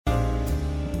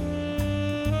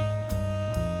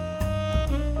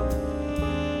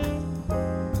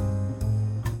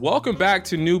Welcome back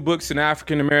to New Books in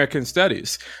African American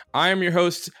Studies. I am your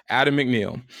host, Adam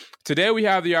McNeil. Today we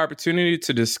have the opportunity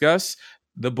to discuss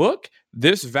the book,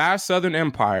 This Vast Southern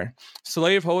Empire,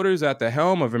 Slaveholders at the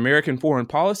Helm of American Foreign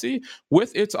Policy,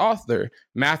 with its author,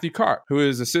 Matthew Karp, who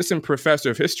is Assistant Professor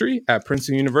of History at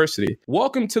Princeton University.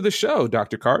 Welcome to the show,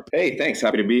 Dr. Karp. Hey, thanks.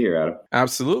 Happy to be here, Adam.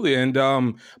 Absolutely.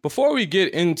 And before we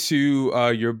get into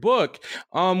your book,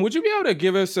 would you be able to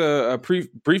give us a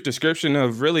brief description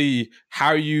of really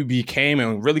how you became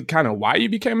and really kind of why you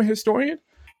became a historian?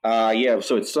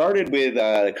 So it started with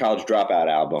the College Dropout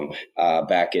album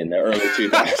back in the early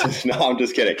 2000s. No, I'm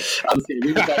just kidding.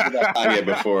 We were talking about Kanye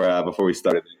before we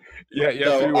started. We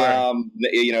were.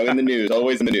 In the news,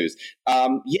 always in the news.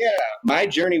 My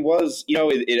journey was,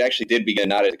 it actually did begin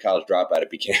not as a college dropout.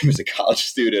 It became as a college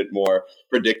student more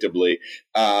predictably.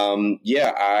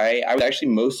 I was actually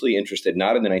mostly interested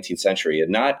not in the 19th century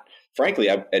and not. Frankly,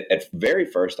 at very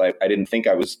first, I didn't think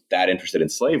I was that interested in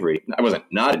slavery. I wasn't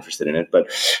not interested in it, but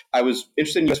I was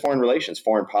interested in U.S. foreign relations,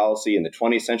 foreign policy in the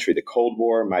 20th century, the Cold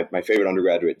War. My favorite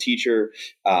undergraduate teacher,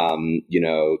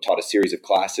 taught a series of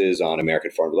classes on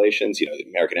American foreign relations, the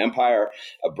American empire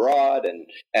abroad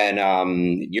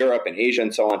and Europe and Asia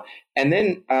and so on. And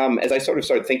then as I sort of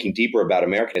started thinking deeper about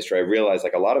American history, I realized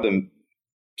a lot of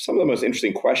some of the most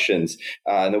interesting questions,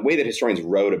 and the way that historians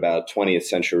wrote about 20th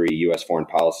century U.S. foreign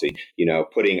policy,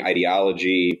 putting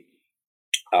ideology,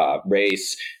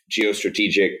 race,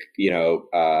 geostrategic,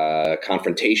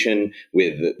 confrontation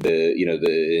with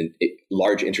the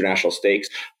large international stakes.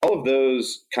 All of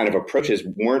those kind of approaches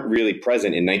weren't really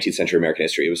present in 19th century American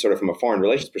history. It was sort of from a foreign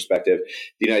relations perspective.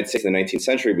 The United States in the 19th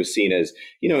century was seen as,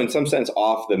 in some sense,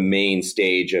 off the main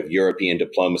stage of European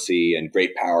diplomacy and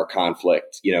great power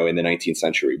conflict, in the 19th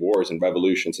century, wars and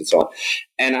revolutions and so on.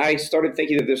 And I started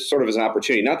thinking that this sort of is an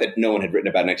opportunity, not that no one had written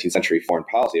about 19th century foreign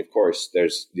policy. Of course,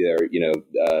 there's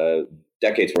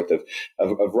decades worth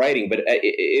of writing, but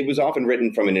it was often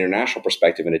written from an international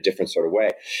perspective in a different sort of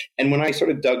way. And when I sort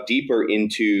of dug deeper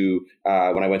into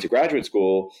when I went to graduate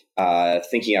school,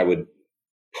 thinking I would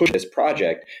push this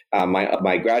project,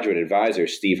 my graduate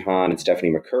advisors, Steve Hahn and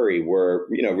Stephanie McCurry, were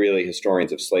really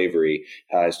historians of slavery,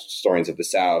 historians of the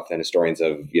South, and historians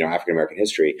of African American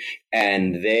history,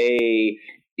 and they.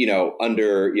 In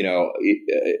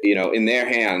their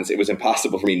hands, it was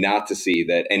impossible for me not to see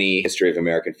that any history of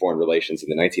American foreign relations in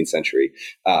the 19th century,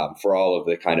 for all of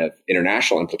the kind of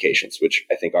international implications, which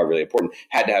I think are really important,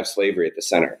 had to have slavery at the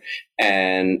center.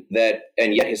 And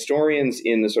yet historians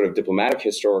in the sort of diplomatic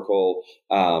historical,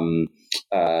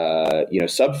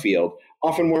 subfield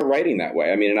often weren't writing that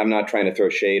way. I mean, and I'm not trying to throw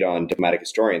shade on diplomatic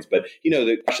historians, but,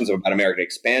 the questions about American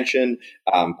expansion,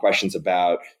 questions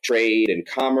about trade and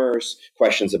commerce,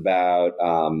 questions about,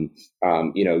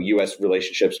 U.S.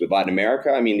 relationships with Latin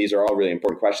America. I mean, these are all really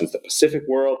important questions, the Pacific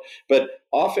world. But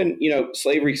often,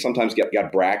 slavery sometimes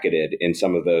got bracketed in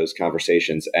some of those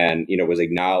conversations and, was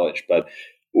acknowledged. But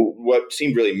what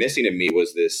seemed really missing to me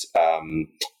was the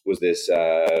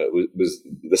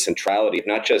centrality of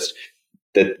not just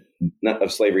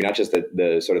of slavery, not just that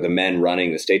the sort of the men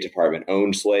running the State Department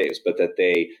owned slaves, but that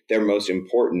their most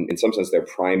important, in some sense, their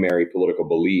primary political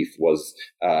belief was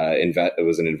an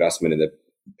investment in the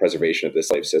preservation of the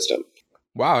slave system.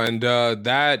 Wow. And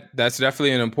that's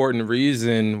definitely an important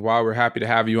reason why we're happy to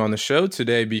have you on the show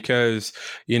today, because,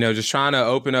 just trying to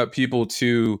open up people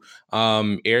to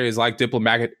areas like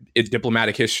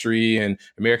diplomatic history and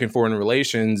American foreign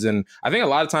relations. And I think a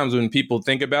lot of times when people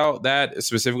think about that,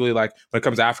 specifically like when it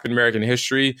comes to African American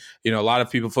history, a lot of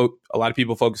people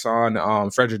focus on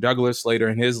Frederick Douglass later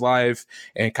in his life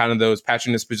and kind of those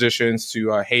patronage positions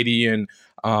to Haiti and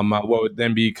what would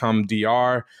then become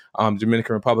DR,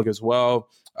 Dominican Republic as well.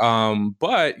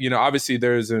 But, obviously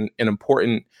there's an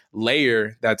important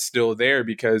layer that's still there,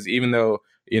 because even though,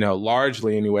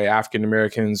 largely anyway, African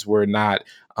Americans were not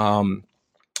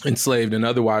enslaved and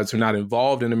otherwise were not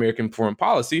involved in American foreign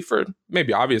policy for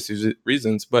maybe obvious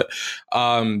reasons, but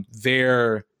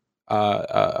their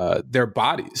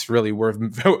bodies really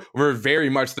were very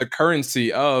much the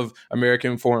currency of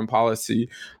American foreign policy.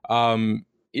 So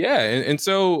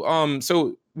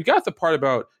we got the part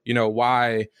about,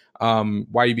 why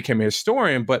you became a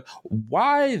historian, but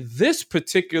why this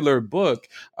particular book,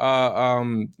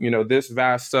 This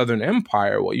Vast Southern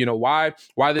Empire? Well,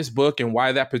 why this book and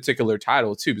why that particular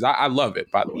title too? Because I love it,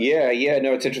 by the way. Yeah,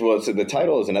 no, it's interesting. Well, so the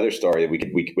title is another story. I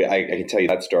can tell you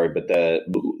that story, but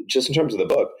just in terms of the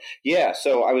book, yeah.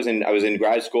 So I was in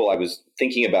grad school. I was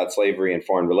thinking about slavery and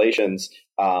foreign relations.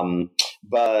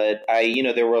 But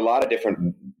there were a lot of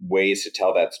different ways to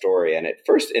tell that story. And at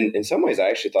first, in some ways, I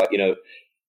actually thought,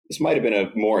 this might have been a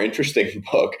more interesting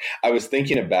book. I was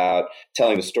thinking about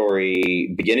telling the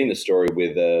story, beginning the story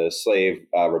with the slave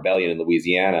rebellion in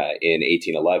Louisiana in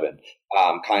 1811.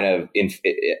 Kind of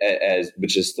as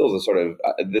which is still the sort of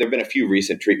there have been a few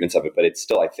recent treatments of it, but it's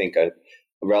still, I think, a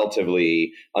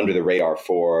relatively under the radar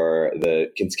for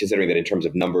considering that in terms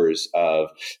of numbers of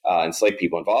enslaved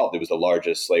people involved, it was the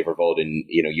largest slave revolt in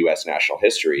U.S. national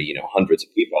history. Hundreds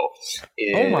of people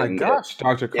Oh my gosh,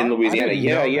 Dr. in Carl, I Louisiana. didn't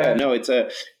Yeah, know yeah. that. No,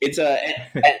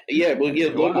 yeah. Well, yeah,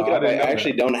 look Wow, it I up. I didn't know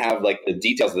actually that. don't have like the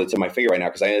details that's in my finger right now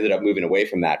because I ended up moving away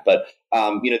from that. But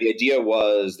the idea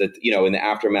was that in the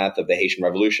aftermath of the Haitian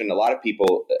Revolution, a lot of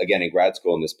people, again in grad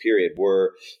school in this period,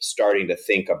 were starting to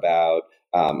think about.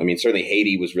 Certainly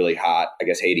Haiti was really hot. I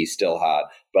guess Haiti's still hot.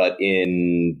 But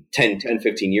in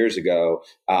 15 years ago,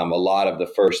 a lot of the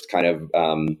first kind of,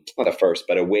 not the first,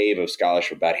 but a wave of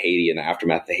scholarship about Haiti in the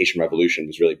aftermath of the Haitian Revolution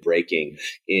was really breaking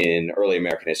in early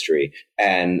American history.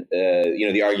 And,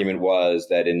 the argument was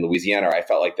that in Louisiana, I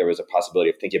felt like there was a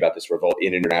possibility of thinking about this revolt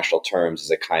in international terms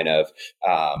as a kind of,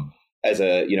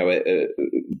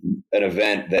 an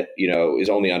event that is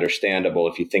only understandable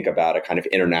if you think about a kind of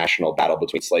international battle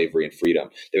between slavery and freedom.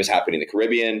 It was happening in the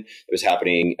Caribbean, it was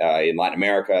happening in Latin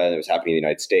America, and it was happening in the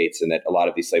United States, and that a lot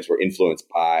of these slaves were influenced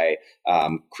by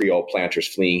Creole planters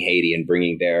fleeing Haiti and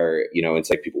bringing their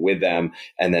enslaved people with them,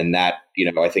 and then that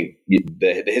I think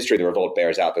the history of the revolt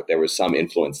bears out that there was some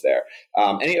influence there.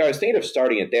 I was thinking of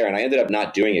starting it there, and I ended up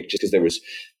not doing it just because there was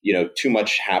too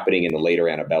much happening in the later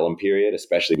antebellum period,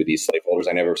 especially with these slaveholders.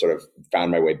 I never sort of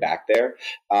found my way back there.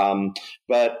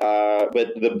 But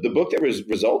the book that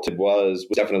resulted was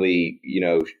definitely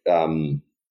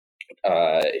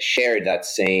shared that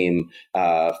same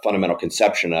fundamental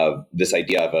conception of this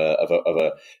idea of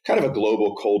a kind of a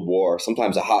global Cold War,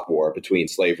 sometimes a hot war between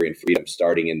slavery and freedom,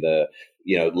 starting in the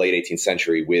late 18th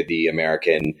century with the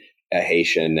American,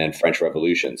 Haitian, and French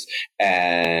revolutions,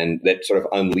 and that sort of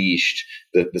unleashed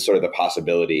the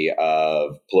possibility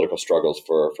of political struggles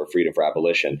for freedom, for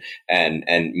abolition, and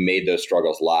made those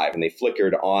struggles live, and they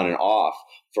flickered on and off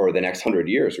for the next 100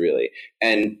 years, really.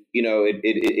 And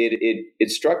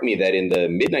it struck me that in the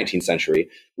mid 19th century,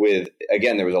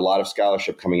 there was a lot of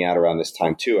scholarship coming out around this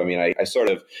time too. I sort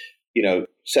of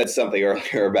said something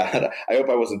earlier about I hope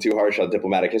I wasn't too harsh on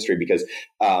diplomatic history because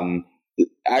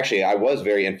actually, I was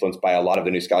very influenced by a lot of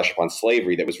the new scholarship on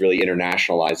slavery that was really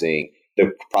internationalizing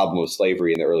the problem of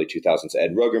slavery in the early 2000s.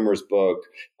 Ed Rogemer's book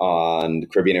on the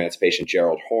Caribbean emancipation,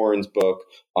 Gerald Horne's book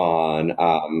on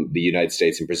the United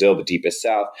States and Brazil, the Deepest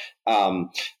South.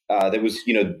 There was,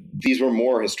 these were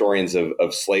more historians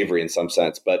of slavery in some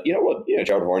sense, but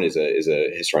Gerald Horne is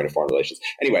a historian of foreign relations.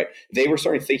 Anyway, they were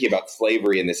starting thinking about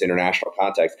slavery in this international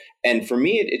context, and for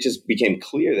me, it just became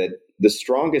clear that the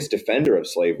strongest defender of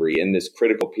slavery in this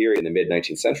critical period in the mid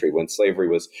 19th century, when slavery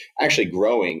was actually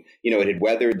growing, it had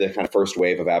weathered the kind of first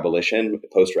wave of abolition,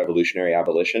 post-revolutionary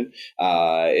abolition.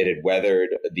 It had weathered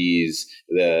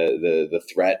the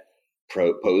threat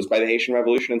posed by the Haitian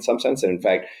Revolution in some sense. And in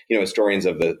fact, historians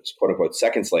of the quote unquote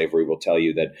second slavery will tell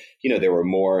you that, there were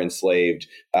more enslaved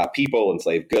people,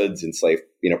 enslaved goods, enslaved,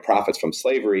 profits from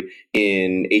slavery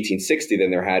in 1860 than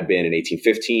there had been in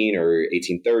 1815 or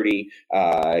 1830,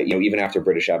 even after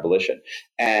British abolition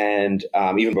and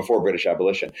even before British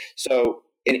abolition. So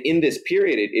in this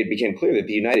period, it became clear that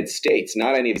the United States,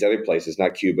 not any of these other places,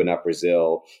 not Cuba, not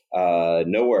Brazil,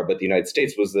 nowhere, but the United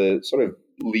States was the sort of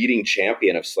leading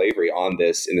champion of slavery in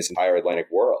this entire Atlantic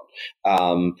world.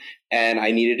 And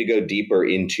I needed to go deeper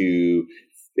into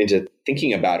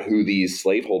thinking about who these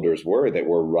slaveholders were that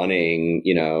were running,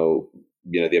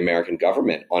 the American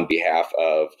government on behalf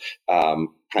of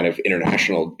kind of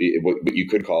international, what you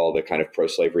could call the kind of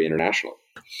pro-slavery international.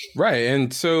 Right.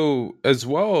 And so as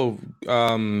well,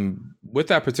 with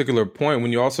that particular point,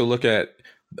 when you also look at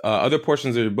other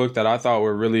portions of your book that I thought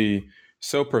were really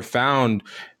so profound,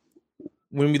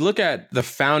 when we look at the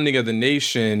founding of the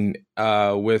nation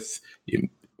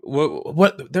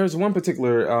there's one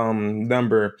particular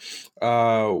number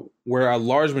where a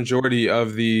large majority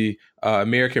of the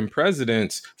American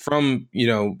presidents from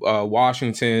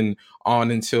Washington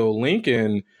on until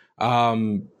Lincoln,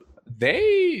 the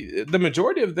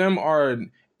majority of them are,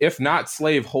 if not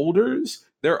slave holders,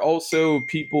 they're also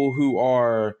people who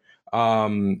are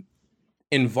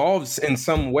involved in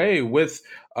some way with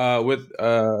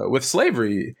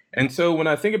slavery. And so when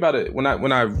I think about it, when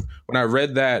I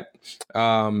read that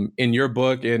in your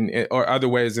book or other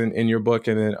ways in your book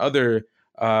and in other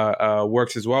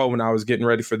works as well, when I was getting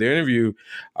ready for the interview,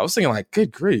 I was thinking like,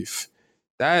 good grief,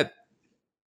 that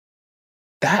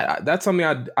that's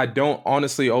something I don't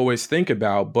honestly always think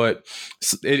about, but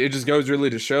it just goes really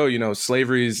to show,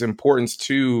 slavery's importance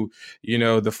to,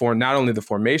 not only the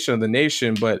formation of the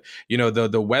nation, but,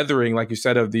 the weathering, like you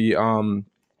said, of the,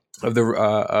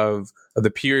 of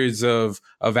the periods of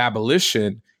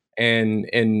abolition,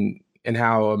 and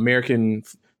how American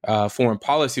foreign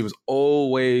policy was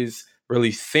always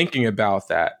really thinking about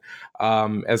that,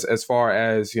 as far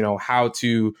as how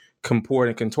to comport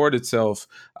and contort itself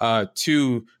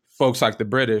to folks like the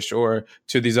British or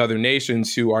to these other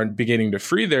nations who are beginning to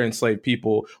free their enslaved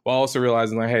people, while also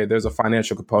realizing like, hey, there's a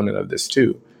financial component of this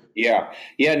too. Yeah.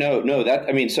 Yeah. No, that,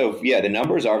 I mean, so yeah, the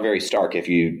numbers are very stark. If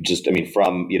you just, I mean,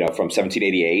 from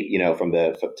 1788, to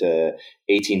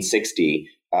 1860,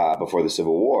 before the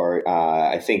Civil War,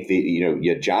 I think you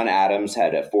had John Adams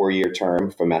had a 4-year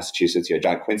term from Massachusetts. You had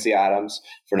John Quincy Adams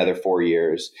for another 4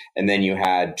 years. And then you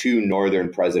had two Northern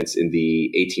presidents in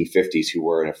the 1850s who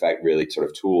were in effect really sort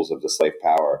of tools of the slave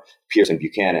power, Pierce and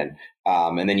Buchanan.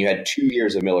 And then you had 2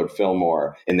 years of Millard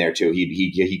Fillmore in there too.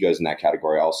 He goes in that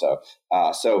category also.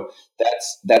 So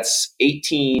that's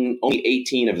only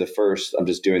 18 of the first. I'm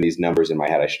just doing these numbers in my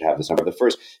head. I should have this number.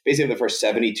 Basically the first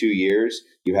 72 years,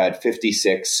 you had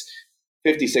 56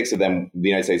 of them, the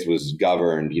United States was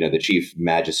governed. The chief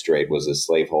magistrate was a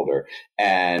slaveholder,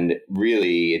 and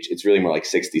really, it's really more like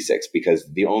 66,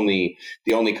 because the only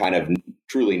kind of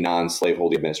truly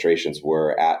non-slaveholding administrations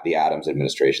were at the Adams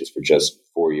administrations for just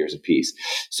 4 years apiece.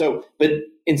 So, but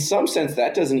in some sense,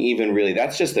 that doesn't even really.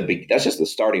 That's just the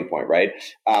starting point, right?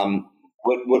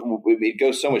 It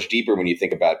goes so much deeper when you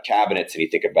think about cabinets and you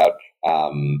think about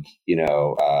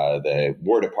the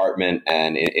War Department,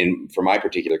 and for my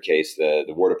particular case, the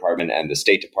War Department and the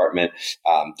State Department.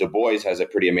 Du Bois has a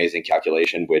pretty amazing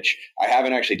calculation, which I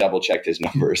haven't actually double checked his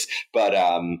numbers, but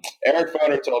Eric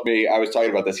Foner told me, I was talking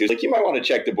about this. He was like, "You might want to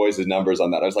check Du Bois's numbers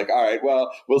on that." I was like, "All right,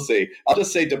 well, we'll see." I'll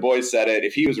just say Du Bois said it.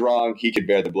 If he was wrong, he could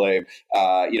bear the blame.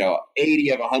 80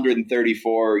 of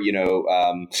 134,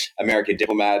 American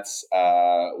diplomats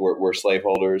were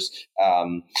slaveholders.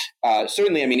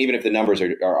 Certainly, I mean, even if the numbers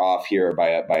are off here by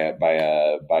a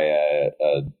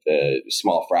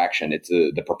small fraction,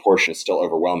 the proportion is still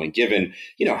overwhelming, given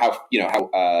how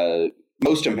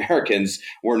most Americans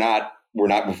were not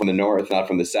from the North, not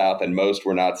from the South, and most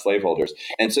were not slaveholders.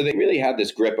 And so they really had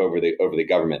this grip over the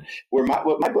government.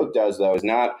 What my book does, though, is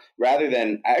not, rather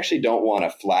than, I actually don't want to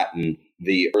flatten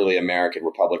the early American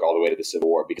Republic all the way to the Civil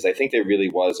War, because I think there really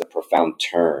was a profound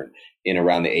turn in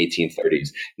around the 1830s.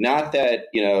 Not that,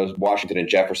 Washington and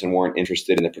Jefferson weren't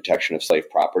interested in the protection of slave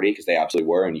property, because they absolutely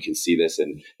were. And you can see this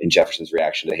in Jefferson's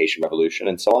reaction to the Haitian Revolution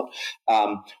and so on.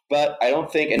 But I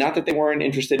don't think, and not that they weren't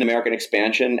interested in American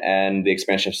expansion and the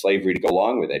expansion of slavery to go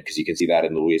along with it, because you can see that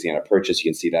in the Louisiana Purchase. You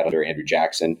can see that under Andrew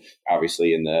Jackson,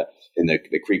 obviously in the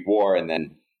Creek War, and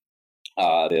then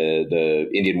the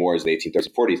Indian Wars of the 1830s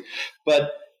and 40s.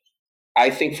 But I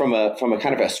think from a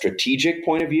kind of a strategic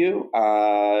point of view,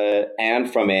 and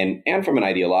from an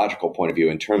ideological point of view,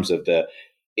 in terms of the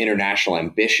international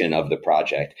ambition of the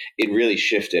project, it really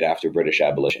shifted after British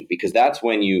abolition, because that's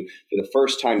when for the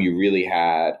first time, you really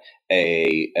had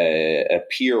a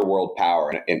peer world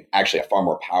power, and actually a far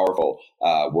more powerful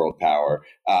world power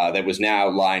that was now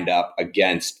lined up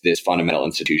against this fundamental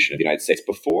institution of the United States.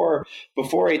 Before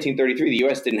 1833, the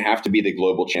U.S. didn't have to be the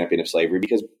global champion of slavery,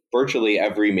 because virtually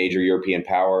every major European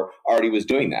power already was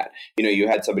doing that. You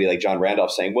had somebody like John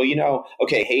Randolph saying, well,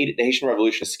 okay, the Haitian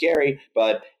Revolution is scary,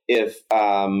 but if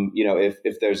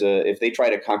they try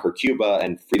to conquer Cuba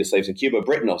and free the slaves in Cuba,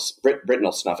 Britain will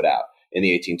snuff it out in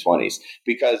the 1820s,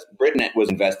 because Britain was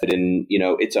invested in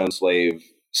its own slave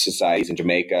societies in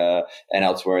Jamaica and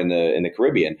elsewhere in the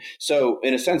Caribbean. So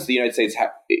in a sense, the United States,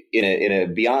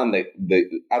 beyond the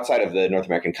outside of the North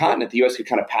American continent, the U.S. could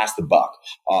kind of pass the buck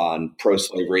on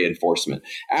pro-slavery enforcement.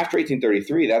 After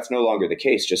 1833, that's no longer the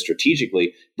case. Just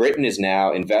strategically, Britain is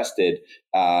now invested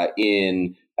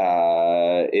in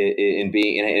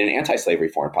being in an anti-slavery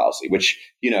foreign policy, which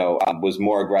was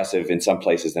more aggressive in some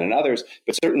places than in others.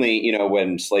 But certainly,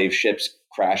 when slave ships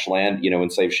crash land, when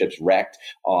slave ships wrecked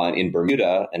in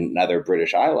Bermuda and other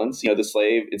British islands, the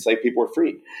enslaved people were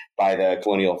freed by the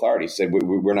colonial authorities. So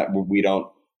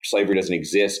slavery doesn't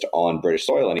exist on British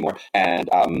soil anymore. And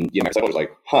Mexico was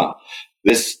like,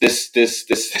 this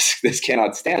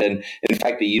cannot stand. And in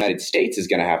fact, the United States is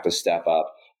going to have to step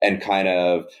up and kind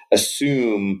of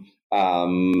assume,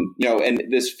 and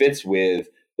this fits with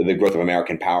the growth of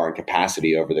American power and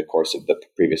capacity over the course of the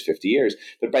previous 50 years.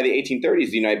 But by the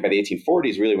 1830s, by the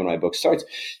 1840s, really when my book starts,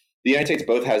 the United States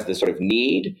both has this sort of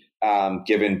need,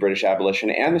 given British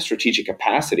abolition, and the strategic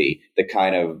capacity that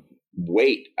kind of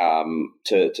weight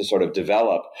to sort of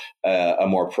develop a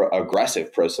more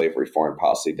aggressive pro-slavery foreign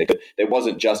policy. That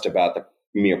wasn't just about the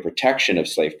mere protection of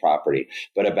slave property,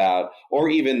 but about, or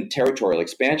even territorial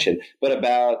expansion, but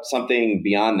about something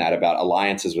beyond that, about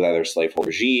alliances with other slavehold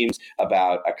regimes,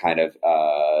 about a kind of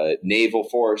naval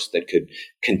force that could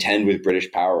contend with British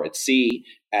power at sea,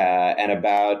 and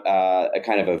about a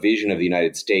kind of a vision of the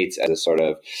United States as a sort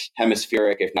of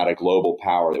hemispheric, if not a global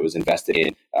power that was invested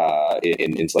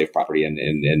in slave property and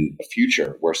in a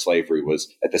future where slavery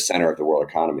was at the center of the world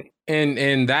economy.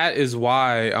 And that is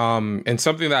why, and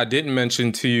something that I didn't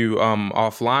mention to you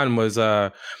offline was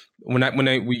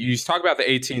you talk about the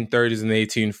 1830s and the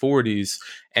 1840s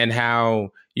and how,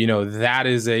 you know, that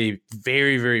is a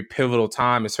very, very pivotal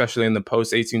time, especially in the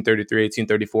post 1833,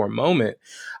 1834 moment.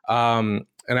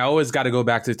 And I always got to go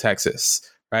back to Texas,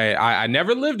 right? I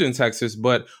never lived in Texas,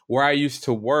 but where I used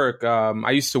to work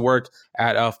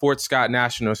at Fort Scott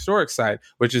National Historic Site,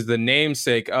 which is the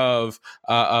namesake of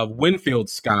Winfield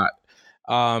Scott.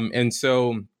 And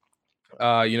so,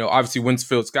 you know, obviously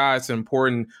Winfield Scott's an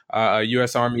important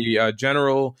U.S. Army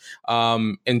general.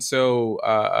 And so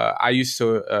I used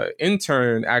to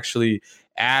intern actually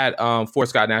at Fort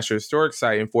Scott National Historic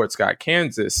Site in Fort Scott,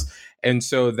 Kansas. And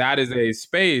so that is a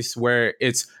space where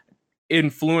its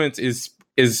influence is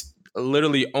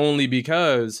literally only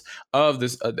because of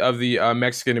this of the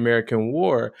Mexican-American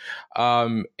War,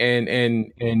 and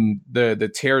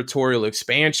the territorial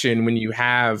expansion when you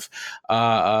have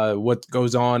what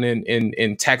goes on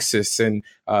in Texas and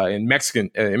in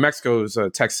Mexico's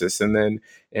Texas, and then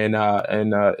in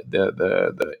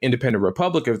the independent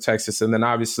Republic of Texas, and then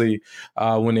obviously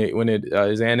when it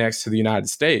is annexed to the United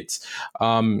States.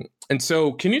 And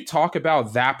so can you talk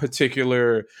about that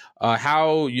particular,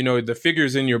 how, you know, the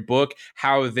figures in your book,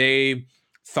 how they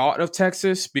thought of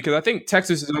Texas? Because I think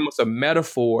Texas is almost a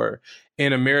metaphor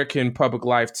in American public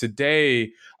life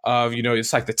today of, you know,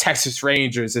 it's like the Texas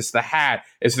Rangers, it's the hat,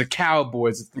 it's the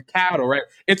Cowboys, it's the cattle, right?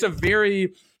 It's a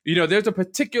very, you know, there's a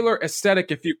particular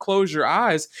aesthetic if you close your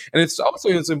eyes. And it's also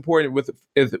important with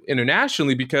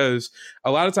internationally, because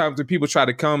a lot of times when people try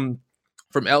to come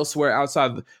from elsewhere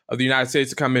outside of the United States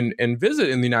to come in and visit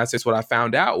in the United States, what I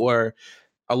found out were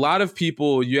a lot of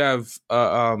people, you have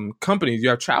companies, you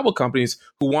have travel companies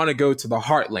who want to go to the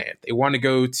heartland. They want to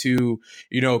go to,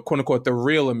 you know, quote unquote, the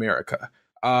real America.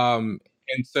 And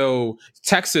so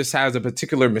Texas has a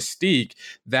particular mystique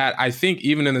that I think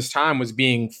even in this time was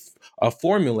being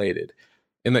formulated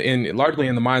largely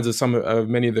in the minds of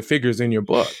many of the figures in your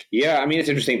book. Yeah, I mean, it's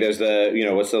interesting. There's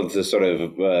what's the sort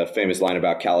of famous line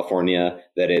about California,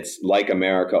 that it's like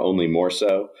America, only more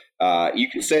so. You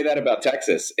can say that about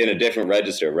Texas in a different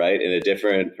register, right?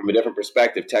 From a different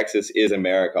perspective, Texas is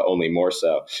America, only more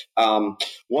so.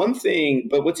 One thing,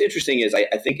 but what's interesting is I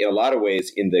think in a lot of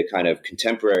ways in the kind of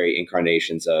contemporary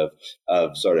incarnations of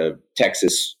sort of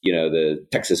Texas, you know, the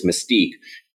Texas mystique,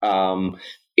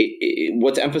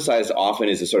 what's emphasized often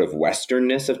is the sort of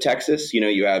westernness of Texas. You know,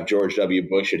 you have George W.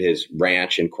 Bush at his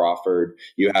ranch in Crawford.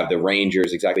 You have the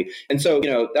Rangers, exactly. And so, you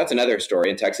know, that's another story.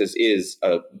 And Texas is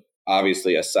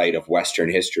obviously a site of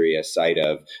Western history, a site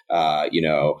of,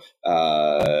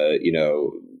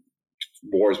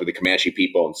 wars with the Comanche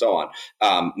people and so on.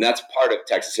 And that's part of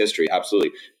Texas history, absolutely.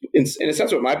 In a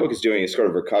sense, what my book is doing is sort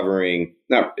of recovering,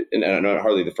 and I'm not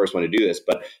hardly the first one to do this,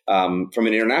 but from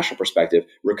an international perspective,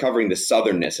 recovering the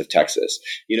southernness of Texas.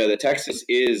 You know, that Texas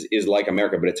is like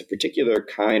America, but it's a particular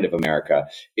kind of America.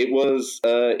 It was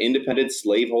an independent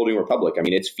slaveholding republic. I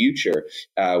mean, its future,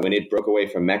 when it broke away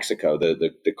from Mexico,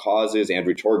 the causes,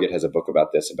 Andrew Torgett has a book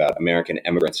about this, about American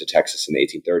immigrants to Texas in the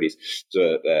 1830s.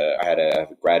 So I had a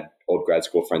old grad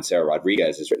school friend, Sarah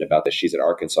Rodriguez, has written about this. She's at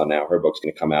Arkansas now. Her book's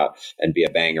going to come out and be a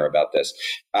banger about this.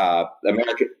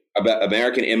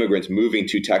 American immigrants moving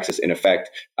to Texas, in effect,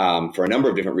 for a number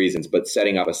of different reasons, but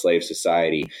setting up a slave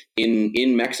society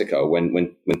in Mexico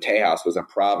when Tejas was a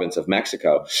province of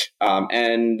Mexico.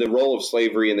 And the role of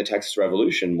slavery in the Texas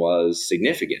Revolution was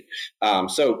significant.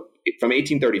 So from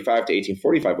 1835 to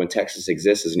 1845, when Texas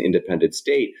exists as an independent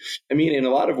state, I mean, in a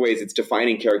lot of ways, its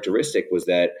defining characteristic was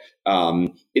that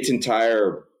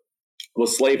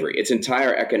slavery, its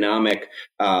entire economic,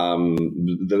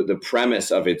 the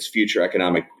premise of its future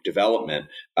economic development,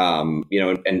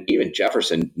 and even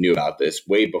Jefferson knew about this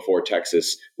way before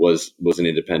Texas was an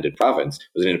independent province,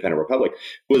 was an independent republic,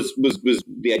 was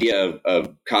the idea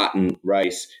of cotton,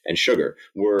 rice, and sugar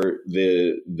were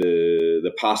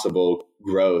the possible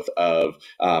growth of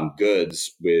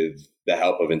goods with the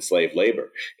help of enslaved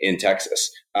labor in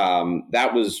Texas.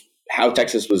 That was how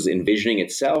Texas was envisioning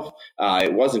itself.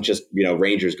 It wasn't just,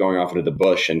 Rangers going off into the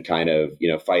bush and kind of,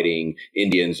 fighting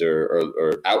Indians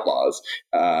or outlaws.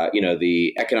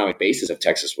 The economic basis of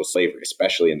Texas was slavery,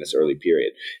 especially in this early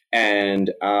period.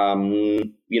 And,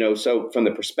 so from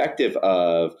the perspective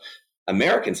of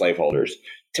American slaveholders,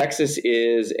 Texas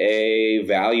is a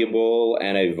valuable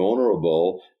and a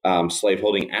vulnerable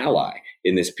slaveholding ally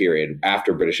in this period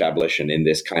after British abolition, in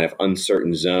this kind of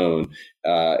uncertain zone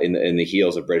in the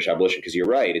heels of British abolition. Because you're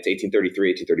right, it's 1833,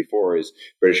 1834 is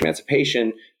British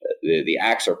emancipation. The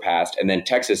acts are passed, and then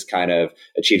Texas kind of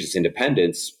achieves its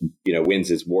independence, wins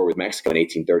its war with Mexico in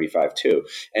 1835 too.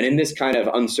 And in this kind of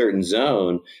uncertain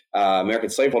zone, American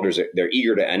slaveholders, they're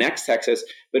eager to annex Texas.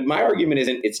 But my argument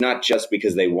isn't, it's not just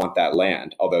because they want that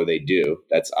land, although they do.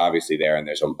 That's obviously there, and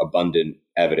there's abundant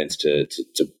evidence to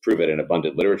prove it, and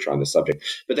abundant literature on the subject.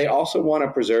 But they also want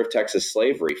to preserve Texas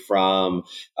slavery from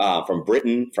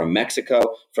Britain, from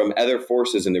Mexico, from other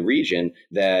forces in the region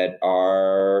that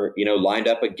are, lined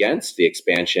up against the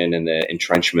expansion and the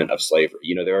entrenchment of slavery.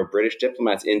 There are British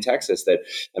diplomats in Texas that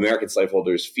American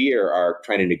slaveholders fear are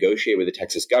trying to negotiate with the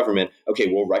Texas government. Okay,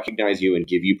 we'll recognize you and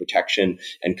give you protection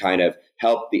and kind of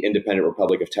help the independent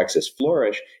Republic of Texas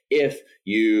flourish if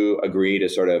you agree to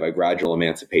sort of a gradual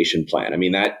emancipation plan. I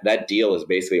mean, that deal is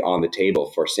basically on the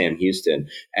table for Sam Houston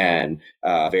and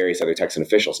various other Texan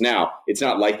officials. Now, it's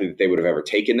not likely that they would have ever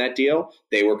taken that deal.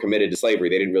 They were committed to slavery.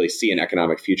 They didn't really see an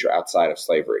economic future outside of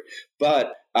slavery.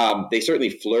 But they certainly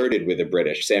flirted with the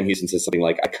British. Sam Houston says something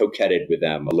like, I coquetted with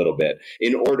them a little bit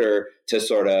in order to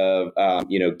sort of,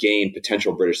 gain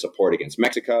potential British support against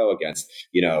Mexico, against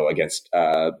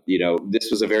this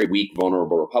was a very weak,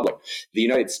 vulnerable republic. The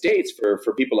United States,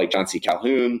 for people like John C.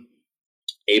 Calhoun,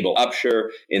 Abel Upshur,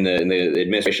 in the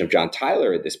administration of John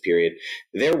Tyler at this period,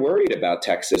 they're worried about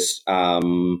Texas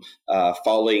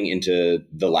falling into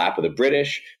the lap of the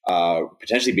British,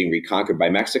 potentially being reconquered by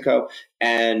Mexico,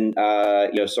 and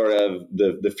sort of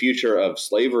the future of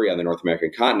slavery on the North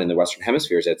American continent, the Western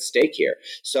Hemisphere, is at stake here.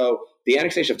 So the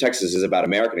annexation of Texas is about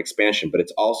American expansion, but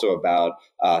it's also about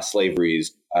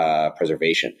slavery's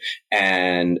preservation.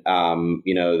 And,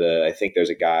 I think there's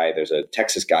a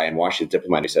Texas guy in Washington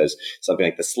Diplomat who says something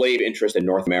like the slave interest in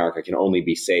North America can only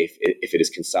be safe if it is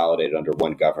consolidated under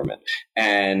one government.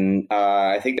 And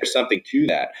I think there's something to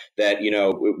that,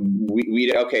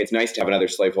 it's nice to have another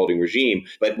slaveholding regime,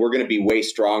 but we're going to be way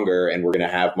stronger and we're going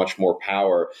to have much more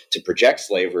power to project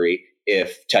slavery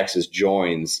if Texas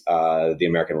joins the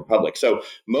American Republic. So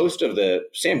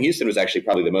Sam Houston was actually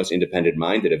probably the most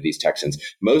independent-minded of these Texans.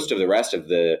 Most of the rest of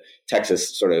the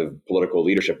Texas sort of political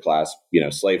leadership class,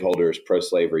 slaveholders,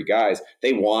 pro-slavery guys,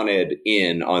 they wanted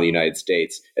in on the United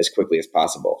States as quickly as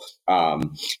possible.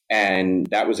 And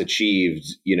that was achieved,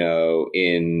 in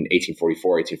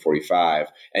 1844, 1845,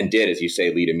 and did, as you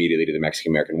say, lead immediately to the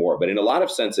Mexican-American War. But in a lot of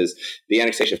senses, the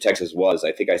annexation of Texas was,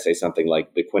 I think I say something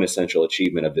like, the quintessential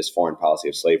achievement of this foreign policy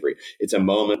of slavery. It's a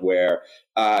moment where,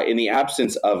 in the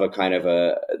absence of a kind of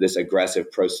this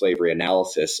aggressive pro-slavery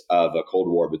analysis of a Cold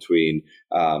War between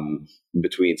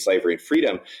slavery and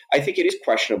freedom, I think it is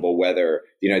questionable whether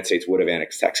the United States would have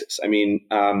annexed Texas. I mean,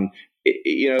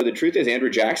 the truth is Andrew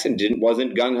Jackson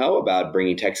wasn't gung-ho about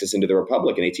bringing Texas into the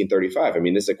Republic in 1835. I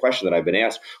mean, this is a question that I've been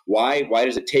asked. Why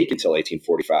does it take until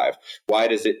 1845? Why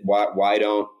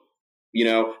don't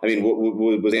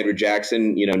was Andrew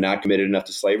Jackson, not committed enough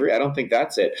to slavery? I don't think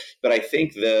that's it. But I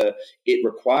think it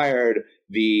required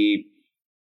the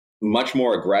much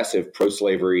more aggressive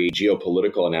pro-slavery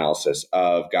geopolitical analysis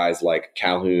of guys like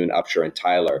Calhoun, Upshur, and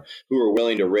Tyler, who were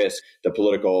willing to risk the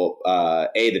political,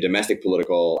 the domestic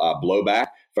political blowback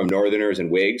from Northerners and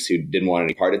Whigs who didn't want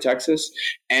any part of Texas,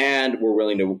 and were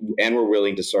willing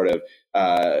to sort of,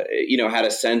 had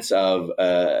a sense of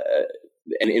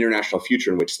an international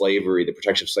future in which slavery, the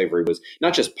protection of slavery, was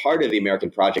not just part of the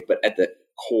American project, but at the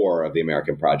core of the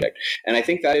American project. And I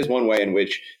think that is one way in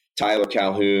which Tyler,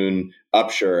 Calhoun,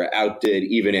 Upshur outdid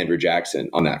even Andrew Jackson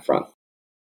on that front.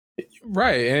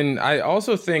 Right. And I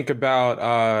also think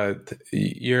about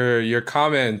your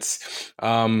comments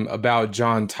about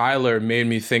John Tyler made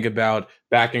me think about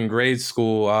back in grade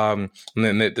school. And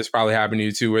then this probably happened to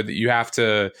you too, where you have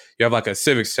like a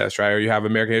civics test, right? Or you have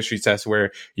American history test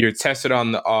where you're tested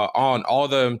on all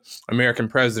the American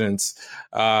presidents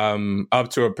up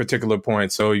to a particular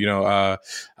point. So, a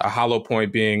hollow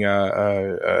point being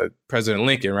President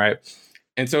Lincoln, right?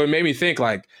 And so it made me think,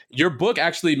 like, your book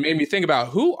actually made me think about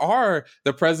who are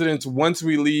the presidents once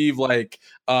we leave, like,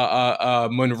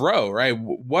 Monroe, right?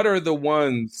 What are the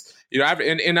ones,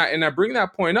 and I bring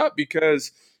that point up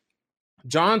because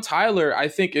John Tyler, I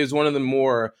think, is one of the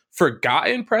more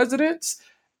forgotten presidents,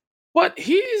 but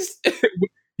he's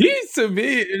he to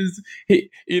me is he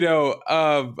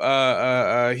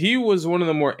was one of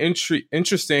the more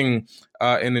interesting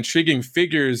and intriguing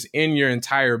figures in your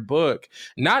entire book,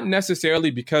 not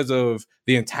necessarily because of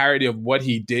the entirety of what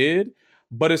he did,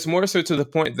 but it's more so to the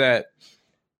point that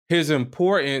his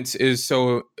importance is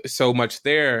so much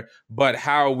there, but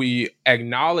how we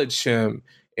acknowledge him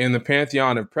in the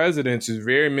pantheon of presidents is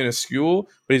very minuscule,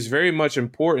 but he's very much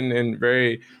important and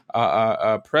very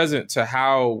present to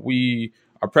how we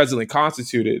are presently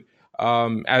constituted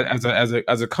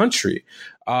as a country.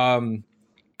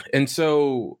 And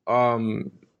so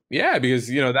yeah, because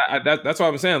that's what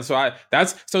I'm saying.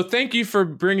 So thank you for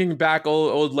bringing back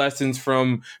old lessons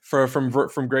from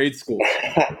grade school.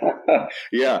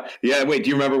 Yeah. Wait, do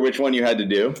you remember which one you had to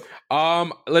do?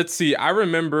 Let's see. I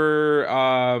remember.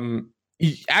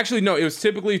 Actually, no. It was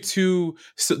typically to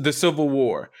the Civil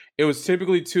War. It was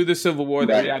typically to the Civil War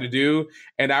that we had to do,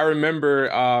 and I remember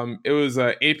it was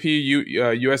AP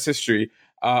U.S. History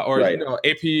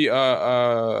AP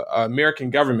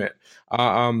American government.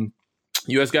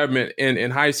 U.S. government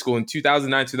in high school in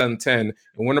 2009, 2010 in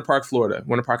Winter Park, Florida,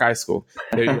 Winter Park High School.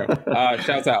 There you go.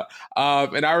 Shouts out.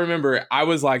 And I remember I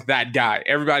was like that guy.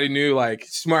 Everybody knew, like,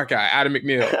 smart guy, Adam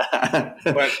McNeil.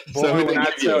 But boy, so when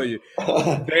I tell you,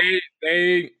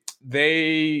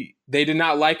 they did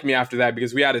not like me after that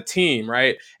because we had a team,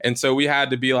 right? And so we had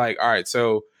to be like, all right,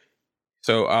 so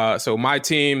my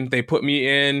team, they put me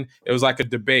in. It was like a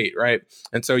debate, right?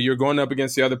 And so you're going up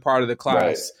against the other part of the class.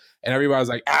 Right. And everybody was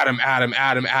like, Adam.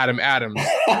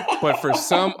 But for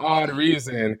some odd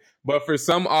reason,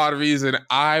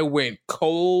 I went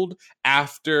cold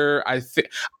after I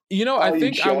think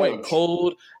I went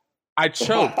cold. I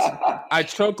choked. I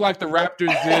choked like the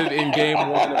Raptors did in game 1.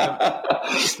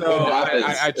 So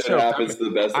I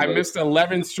choked. I missed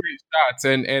 11 straight shots,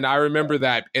 and I remember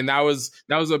that. And that was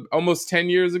almost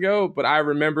 10 years ago, but I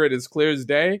remember it as clear as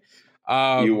day.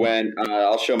 You went,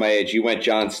 I'll show my age. You went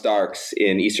John Starks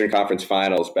in Eastern Conference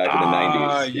Finals back in the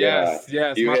 90s.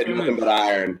 Yes. You hit nothing but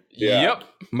iron. Yeah. Yep.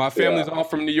 My family's all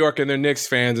from New York and they're Knicks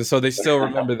fans. And so they still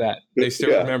remember that.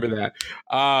 Remember that.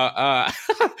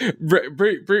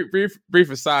 Brief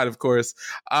aside, of course.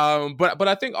 But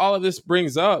I think all of this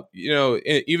brings up,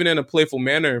 even in a playful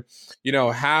manner,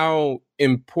 how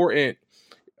important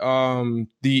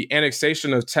the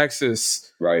annexation of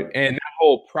Texas, right, and that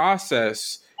whole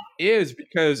process is,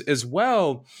 because as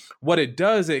well, what it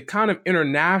does, it kind of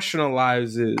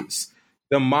internationalizes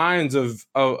the minds of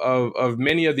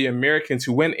many of the Americans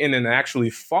who went in and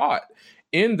actually fought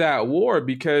in that war,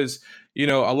 because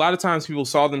a lot of times people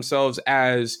saw themselves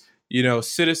as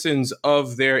citizens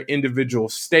of their individual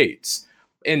states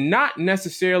and not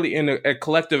necessarily in a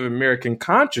collective American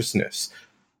consciousness.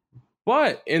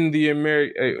 But in the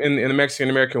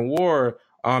Mexican-American War,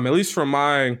 at least from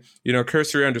my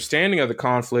cursory understanding of the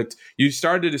conflict, you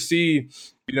started to see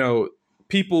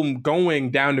people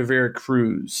going down to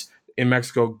Veracruz in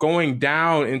Mexico, going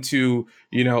down into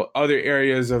other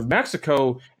areas of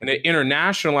Mexico, and they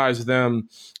internationalized them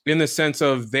in the sense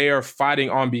of they are fighting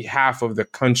on behalf of the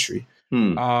country.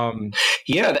 And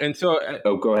so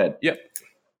go ahead. Yep.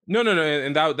 No,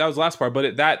 and that was the last part.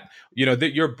 But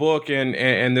your book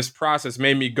and this process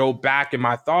made me go back in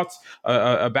my thoughts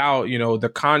about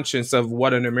the conscience of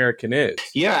what an American is.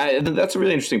 Yeah, that's a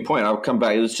really interesting point. I'll come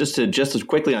back. It was just as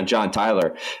quickly on John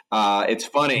Tyler. It's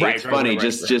funny.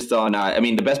 Just on.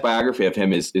 The best biography of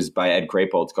him is by Ed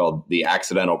Crapel. It's called "The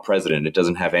Accidental President." It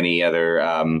doesn't have any other.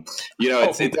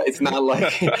 It's not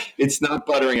like it's not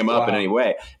buttering him up in any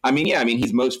way.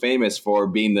 He's most famous for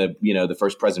being the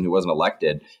first president who wasn't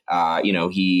elected.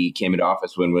 He came into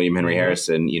office when William Henry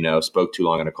Harrison, spoke too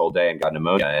long on a cold day and got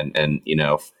pneumonia and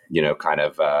crapped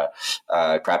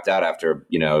out after,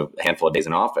 a handful of days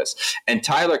in office. And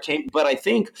Tyler came, but I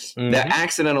think the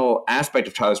accidental aspect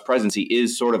of Tyler's presidency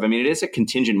is sort of, it is a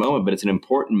contingent moment, but it's an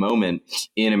important moment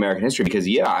in American history because,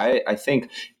 I think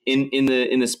in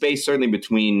the space, certainly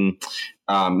between,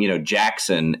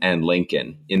 Jackson and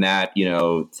Lincoln in that,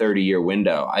 30-year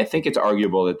window, I think it's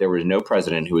arguable that there was no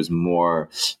president who was more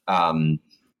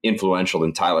influential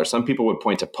than Tyler. Some people would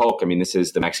point to Polk. This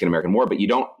is the Mexican-American War, but you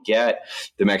don't get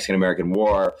the Mexican-American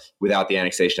War without the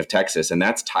annexation of Texas. And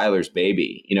that's Tyler's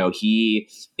baby. He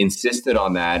insisted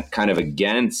on that kind of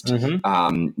against, the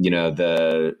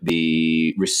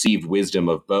received wisdom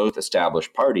of both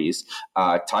established parties.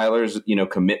 Tyler's,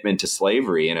 commitment to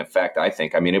slavery, in effect, I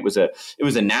think, it was a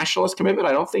nationalist commitment.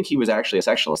 I don't think he was actually a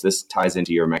sectionalist. This ties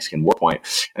into your Mexican War point.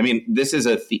 This is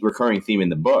a recurring theme in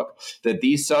the book, that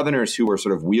these Southerners who were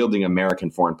sort of wielding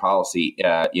American foreign policy,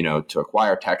 to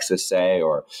acquire Texas, say,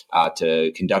 or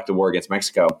to conduct a war against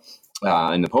Mexico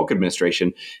in the Polk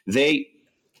administration, they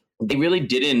they really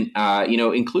didn't,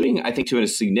 including I think to a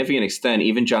significant extent,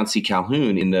 even John C.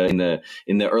 Calhoun in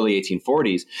the early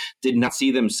 1840s did not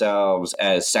see themselves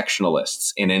as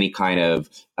sectionalists in any kind of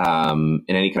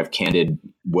candid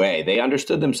way. They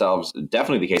understood themselves,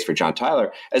 definitely the case for John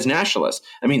Tyler, as nationalists.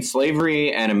 I mean,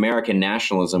 slavery and American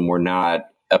nationalism were not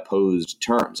opposed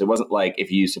terms. It wasn't like if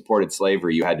you supported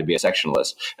slavery, you had to be a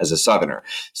sectionalist as a Southerner.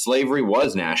 Slavery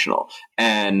was national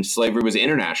and slavery was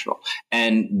international.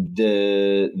 And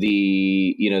the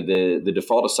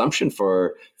default assumption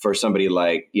for somebody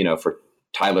like, for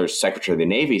Tyler's Secretary of the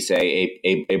Navy, say,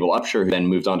 Abel Upshur, who then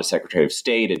moved on to Secretary of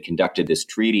State and conducted this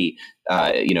treaty,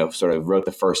 sort of wrote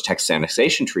the first Texas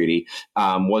Annexation Treaty,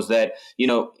 was that,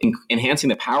 enhancing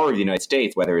the power of the United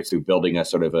States, whether it's through building a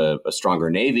sort of a stronger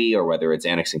Navy or whether it's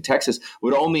annexing Texas,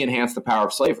 would only enhance the power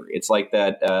of slavery. It's like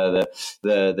that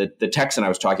the Texan I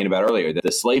was talking about earlier, that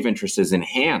the slave interest is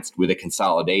enhanced with a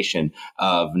consolidation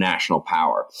of national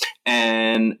power.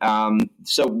 And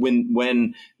so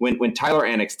when Tyler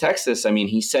annexed Texas, I mean,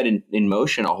 he set in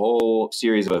motion a whole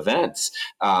series of events,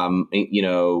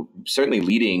 certainly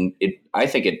leading it. I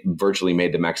think it virtually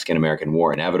made the Mexican-American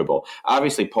War inevitable.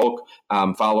 Obviously, Polk,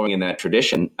 following in that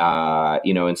tradition,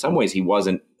 in some ways he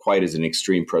wasn't quite as an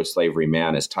extreme pro-slavery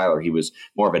man as Tyler. He was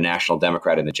more of a national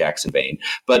Democrat in the Jackson vein.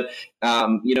 But,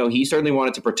 he certainly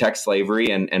wanted to protect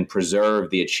slavery and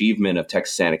preserve the achievement of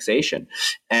Texas annexation.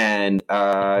 And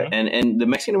the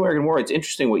Mexican-American War, it's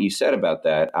interesting what you said about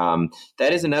that.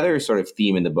 That is another sort of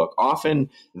theme in the book. Often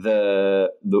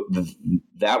that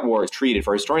war is treated,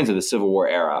 for historians of the Civil War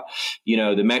era,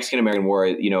 the Mexican-American War,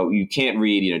 you can't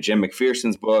read, Jim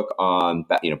McPherson's book on,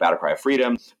 Battle Cry of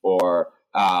Freedom, or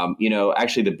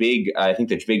actually the big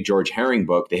George Herring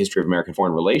book, The History of American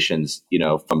Foreign Relations,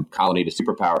 from colony to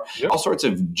superpower, all sorts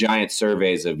of giant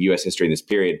surveys of U.S. history in this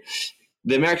period.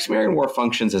 The Mexican-American War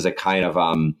functions as a kind of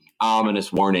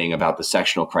ominous warning about the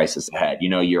sectional crisis ahead.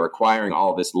 You're acquiring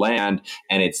all this land,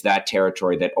 and it's that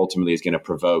territory that ultimately is going to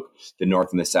provoke the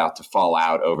North and the South to fall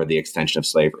out over the extension of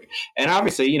slavery. And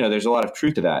obviously, there's a lot of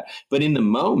truth to that. But in the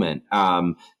moment,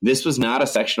 this was not a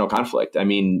sectional conflict. I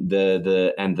mean,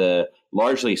 the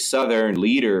largely Southern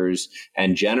leaders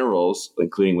and generals,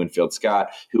 including Winfield Scott,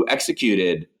 who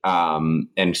executed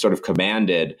and sort of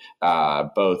commanded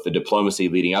both the diplomacy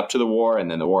leading up to the war and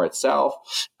then the war itself,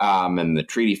 and the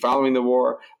treaty following the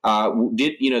war,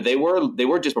 they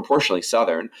were disproportionately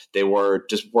Southern. They were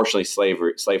disproportionately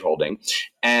slaveholding,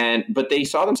 but they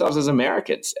saw themselves as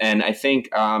Americans. And I think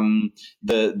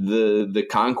the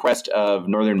conquest of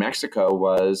northern Mexico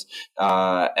was,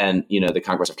 the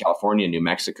conquest of California, New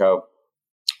Mexico,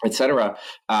 et cetera,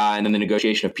 and then the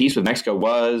negotiation of peace with Mexico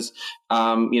was,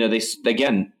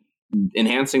 they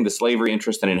enhancing the slavery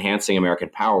interest and enhancing American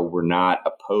power were not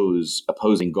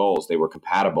opposing goals. They were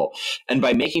compatible. And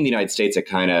by making the United States a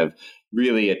kind of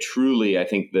a truly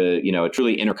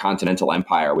intercontinental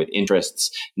empire with interests,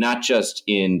 not just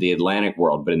in the Atlantic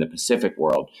world, but in the Pacific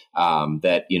world,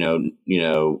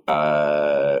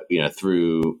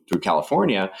 through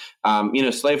California,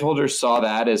 slaveholders saw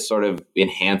that as sort of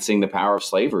enhancing the power of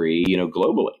slavery,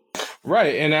 globally.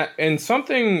 Right. And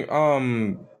something,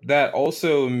 that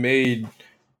also made,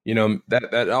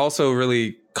 that also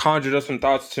really conjured up some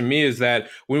thoughts to me is that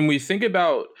when we think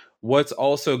about what's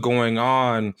also going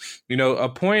on, a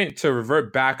point to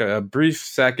revert back a brief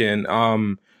second,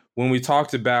 when we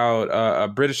talked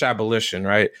about British abolition,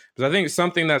 right? Because I think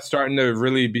something that's starting to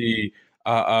really be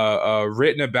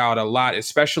written about a lot,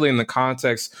 especially in the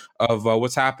context of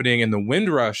what's happening in the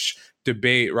Windrush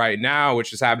debate right now,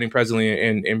 which is happening presently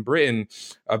in Britain,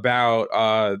 about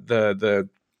the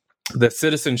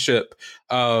citizenship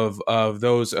of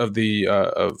those of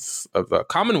the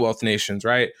Commonwealth nations,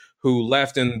 right, who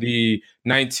left in the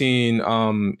 1950s,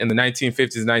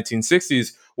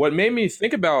 1960s. What made me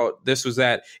think about this was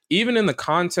that even in the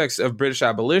context of British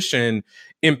abolition,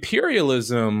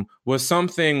 imperialism was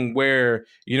something where,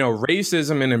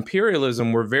 racism and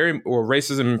imperialism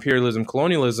racism, imperialism,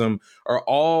 colonialism are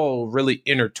all really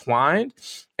intertwined,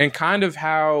 and kind of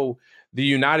how the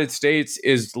United States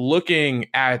is looking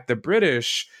at the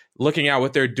British, looking at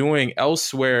what they're doing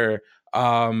elsewhere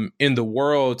in the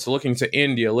world, to looking to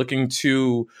India, looking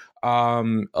to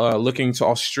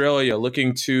Australia,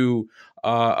 looking to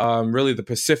really the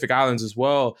Pacific Islands as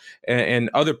well, and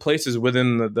other places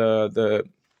within the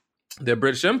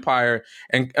British Empire,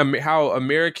 and how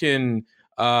American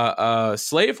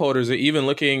slaveholders are even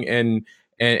looking and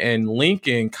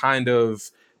linking kind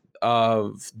of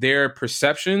their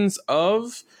perceptions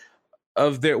of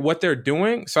what they're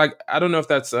doing. So I don't know if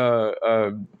that's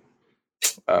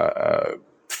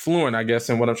fluent, I guess,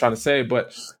 in what I'm trying to say,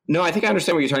 but No, I think I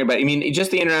understand what you're talking about. I mean,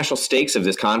 just the international stakes of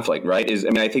this conflict, right?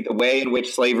 I think the way in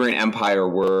which slavery and empire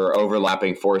were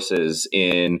overlapping forces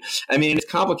it's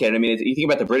complicated. I mean, you think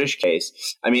about the British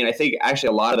case. I mean, I think actually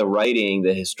a lot of the writing,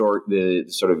 the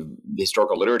sort of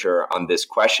historical literature on this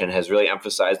question has really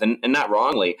emphasized, and not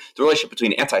wrongly, the relationship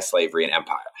between anti-slavery and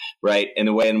empire, right? And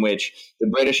the way in which the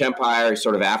British Empire,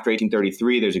 sort of after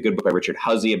 1833, there's a good book by Richard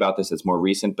Hussey about this that's more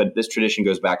recent, but this tradition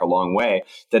goes back a long way,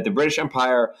 that the British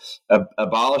Empire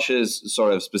abolishes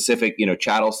sort of specific,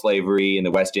 chattel slavery in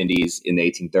the West Indies in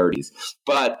the 1830s.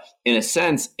 But in a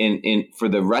sense, for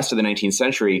the rest of the 19th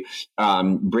century,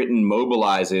 Britain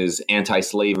mobilizes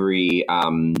anti-slavery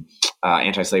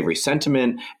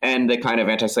sentiment and the kind of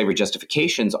anti-slavery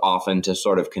justifications often to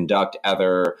sort of conduct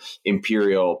other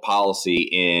imperial policy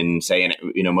in, say,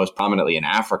 most prominently in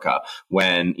Africa,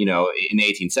 when, in the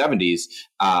 1870s,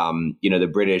 the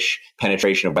British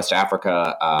penetration of West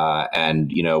Africa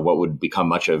and, what would become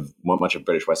much of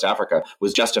British West Africa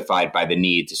was justified by the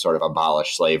need to sort of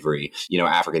abolish slavery,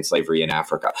 African slavery in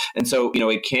Africa. And so,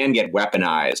 it can get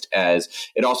weaponized as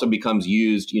it also becomes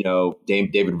used,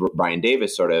 David Bryan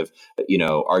Davis sort of,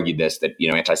 argued this, that,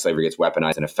 anti-slavery gets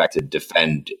weaponized in effect to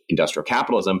defend industrial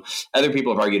capitalism. Other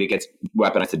people have argued it gets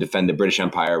weaponized to defend the British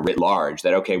Empire writ large,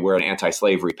 that, okay, we're an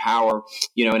anti-slavery power.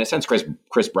 In a sense,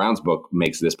 Chris Brown's book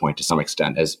makes this point to some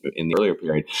extent, as in the earlier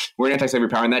period. We're an anti-slavery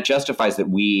power, and that justifies that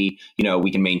we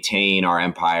can maintain our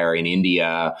empire in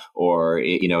India or,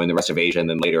 in the rest of Asia and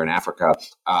then later in Africa,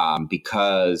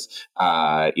 because,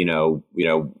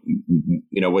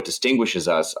 what distinguishes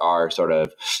us are sort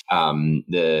of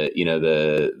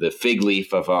the fig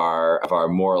leaf of our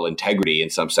moral integrity in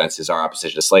some sense is our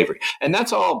opposition to slavery. And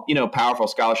that's all, powerful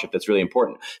scholarship that's really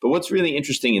important. But what's really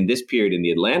interesting in this period in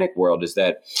the Atlantic world is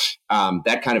that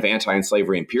that kind of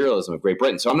anti-slavery imperialism of Great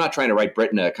Britain. So I'm not trying to write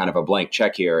Britain a kind of a blank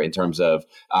check here in terms of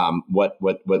what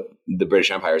the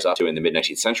British Empire is up to in the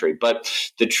mid-19th century. But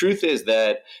the truth is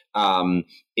that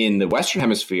in the Western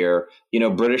Hemisphere,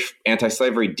 British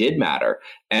anti-slavery did matter.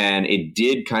 And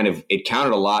it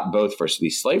counted a lot both for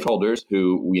these slaveholders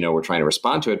who, were trying to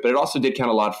respond to it, but it also did count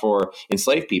a lot for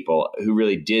enslaved people who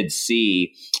really did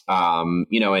see,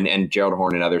 and Gerald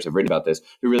Horne and others have written about this,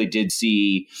 who really did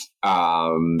see,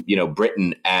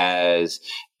 Britain as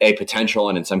a potential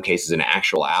and in some cases an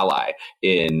actual ally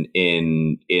in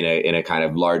a kind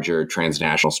of larger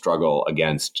transnational struggle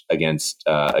against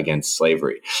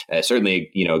slavery.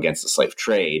 Certainly, against the slave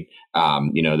trade.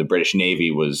 The British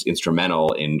Navy was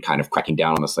instrumental in kind of cracking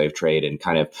down on the slave trade and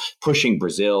kind of pushing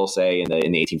Brazil, say in the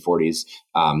 1840s,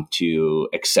 to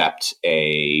accept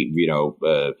a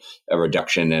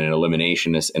reduction and an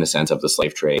elimination, in a sense, of the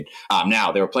slave trade.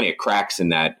 Now there were plenty of cracks in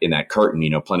that curtain.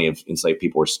 Plenty of enslaved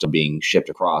people were still being shipped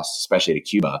across, especially to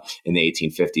Cuba in the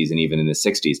 1850s and even in the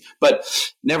 60s. But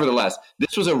nevertheless,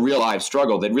 this was a real live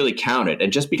struggle that really counted.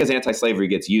 And just because anti-slavery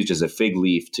gets used as a fig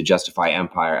leaf to justify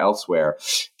empire elsewhere,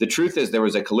 the truth is there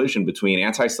was a collision between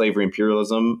anti-slavery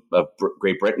imperialism of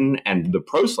Great Britain and the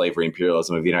pro-slavery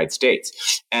imperialism of the United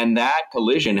States. And that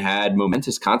collision had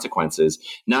momentous consequences,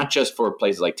 not just for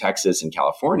places like Texas and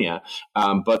California,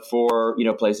 but for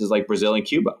places like Brazil and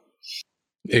Cuba.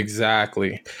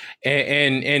 Exactly.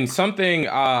 And something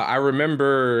I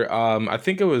remember, I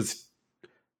think it was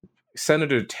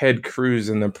Senator Ted Cruz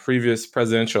in the previous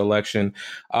presidential election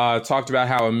talked about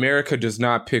how America does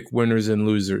not pick winners and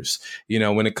losers,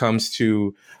 when it comes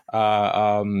to,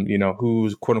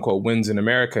 who quote unquote wins in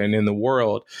America and in the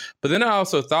world. But then I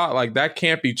also thought like that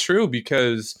can't be true,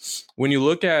 because when you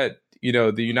look at,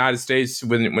 the United States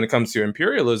when it comes to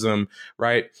imperialism,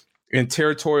 right, and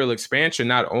territorial expansion,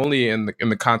 not only in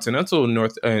the continental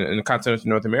North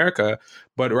America,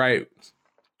 but right,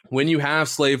 when you have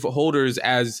slaveholders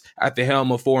as at the helm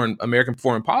of American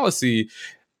foreign policy,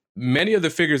 many of the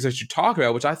figures that you talk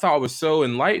about, which I thought was so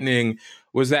enlightening,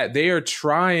 was that they are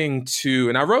trying to,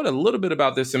 and I wrote a little bit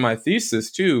about this in my thesis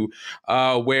too,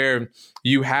 where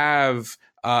you have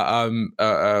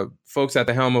folks at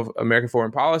the helm of American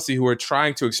foreign policy who are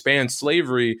trying to expand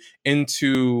slavery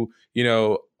into,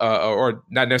 or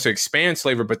not necessarily expand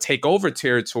slavery, but take over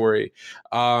territory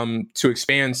to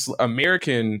expand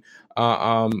American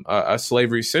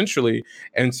slavery centrally.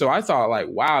 And so I thought like,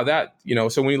 wow, that,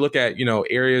 so when you look at,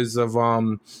 areas of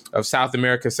South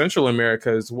America, Central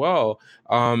America as well.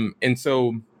 And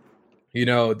so,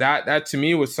 that to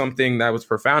me was something that was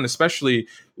profound, especially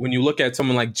when you look at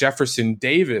someone like Jefferson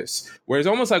Davis, where it's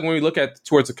almost like when we look at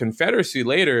towards the Confederacy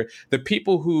later, the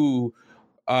people who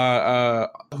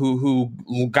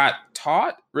got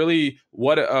taught really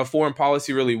what a foreign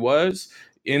policy really was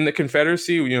in the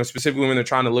Confederacy, specifically when they're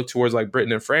trying to look towards like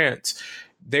Britain and France,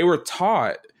 they were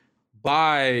taught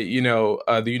by,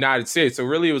 the United States. So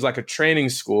really it was like a training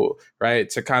school, right?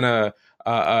 To kind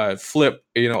of flip,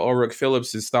 Ulrich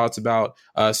Phillips's thoughts about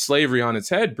slavery on its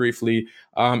head briefly.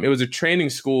 It was a training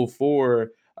school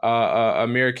for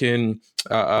American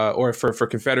or for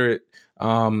Confederate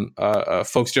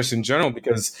folks just in general,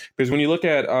 because when you look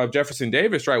at Jefferson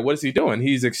Davis, right, what is he doing?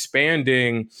 He's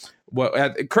expanding.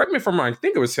 Correct me if I'm wrong. I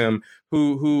think it was him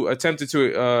who attempted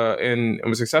to and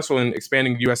was successful in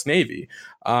expanding the U.S. Navy,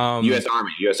 U.S.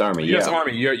 Army.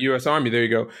 There you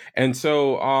go. And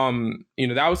so,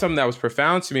 that was something that was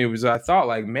profound to me. Was I thought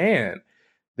like, man,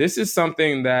 this is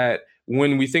something that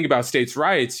when we think about states'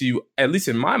 rights, you, at least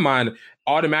in my mind,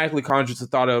 automatically conjures the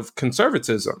thought of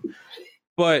conservatism,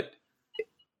 but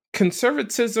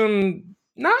conservatism.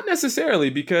 Not necessarily,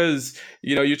 because,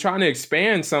 you're trying to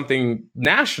expand something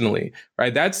nationally,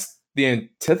 right? That's the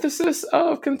antithesis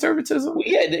of conservatism. Well,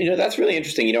 yeah, that's really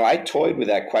interesting. I toyed with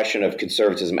that question of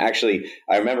conservatism. Actually,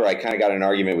 I remember I kind of got in an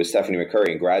argument with Stephanie McCurry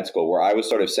in grad school where I was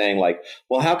sort of saying like,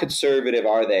 well, how conservative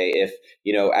are they if,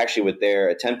 actually what they're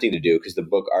attempting to do, because the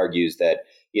book argues that,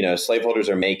 slaveholders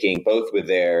are making, both with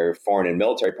their foreign and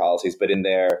military policies, but in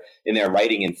their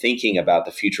writing and thinking about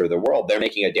the future of the world, they're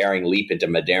making a daring leap into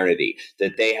modernity,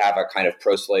 that they have a kind of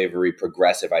pro-slavery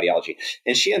progressive ideology.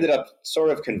 And she ended up sort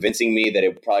of convincing me that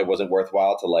it probably wasn't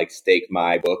worthwhile to like stake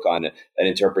my book on a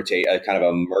kind of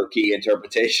a murky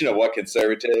interpretation of what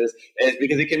conservative is,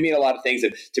 because it can mean a lot of things.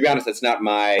 And to be honest, that's not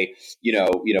my,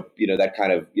 that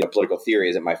kind of political theory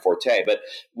isn't my forte. But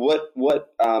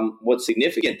what's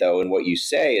significant though, in what you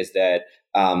say, is that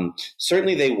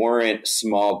certainly they weren't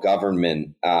small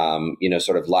government,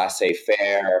 sort of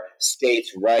laissez-faire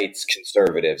states' rights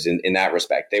conservatives in that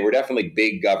respect. They were definitely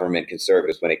big government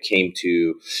conservatives when it came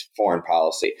to foreign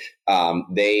policy.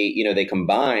 They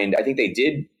combined, I think they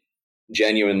did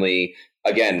genuinely,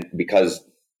 again, because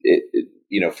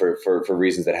for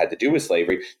reasons that had to do with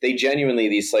slavery,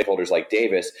 these slaveholders like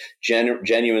Davis,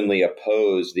 genuinely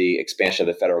opposed the expansion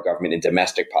of the federal government in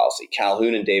domestic policy.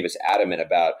 Calhoun and Davis adamant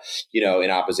about, in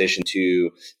opposition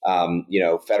to,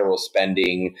 federal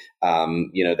spending,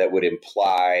 that would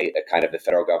imply a kind of the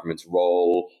federal government's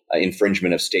role,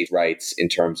 infringement of state rights in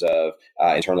terms of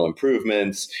internal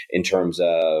improvements, in terms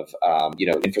of,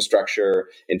 infrastructure,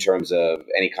 in terms of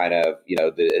any kind of,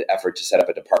 the effort to set up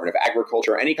a Department of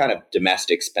Agriculture, any kind of domestic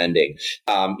spending.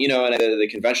 And the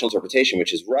conventional interpretation,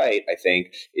 which is right, I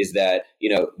think, is that,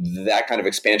 that kind of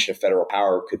expansion of federal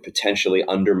power could potentially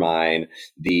undermine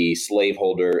the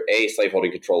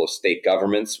slaveholding control of state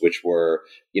governments, which were,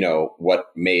 what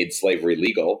made slavery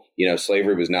legal.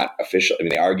 Slavery was not official. I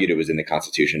mean, they argued it was in the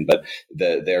Constitution, but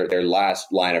their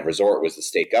last line of resort was the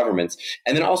state governments.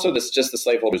 And then also the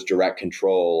slaveholders' direct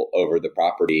control over the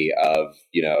property of,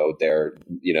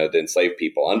 the enslaved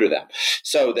people under them.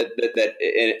 So that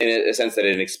in a sense that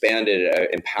an expanded,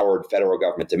 empowered federal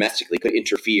government domestically could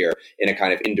interfere in a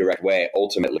kind of indirect way,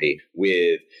 ultimately,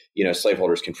 with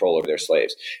slaveholders' control over their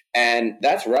slaves. And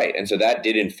that's right. And so that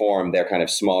did inform their kind of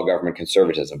small government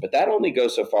conservatism. But that only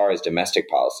goes so far as domestic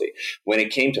policy. When it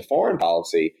came to foreign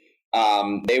policy,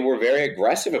 they were very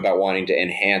aggressive about wanting to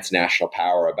enhance national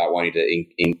power, about wanting to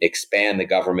expand the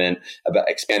government, about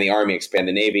expand the army, expand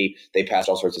the navy. They passed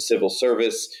all sorts of civil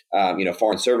service,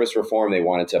 foreign service reform. They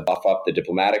wanted to buff up the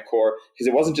diplomatic corps, because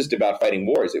it wasn't just about fighting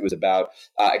wars. It was about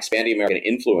expanding American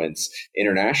influence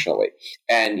internationally.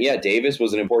 And yeah, Davis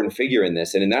was an important figure in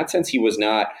this. And in that sense, he was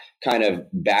not kind of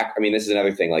back. I mean, this is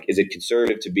another thing. Like, is it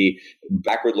conservative to be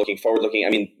backward looking, forward looking? I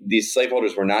mean, these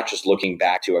slaveholders were not just looking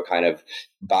back to a kind of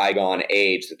bygone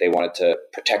age that they wanted to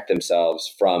protect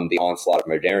themselves from the onslaught of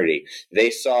modernity. They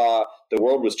saw the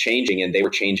world was changing and they were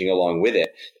changing along with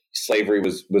it. Slavery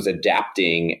was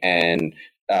adapting and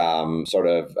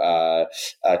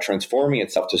transforming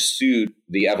itself to suit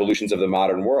the evolutions of the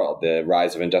modern world, the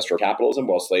rise of industrial capitalism.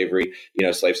 While slavery,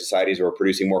 slave societies were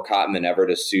producing more cotton than ever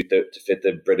to fit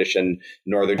the British and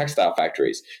Northern textile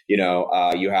factories.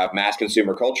 You have mass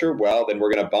consumer culture. Well, then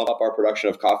we're going to bump up our production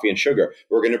of coffee and sugar.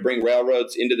 We're going to bring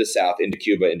railroads into the South, into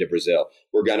Cuba, into Brazil.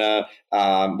 We're going to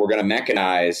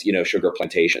mechanize, sugar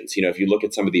plantations. If you look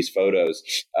at some of these photos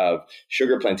of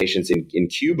sugar plantations in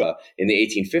Cuba in the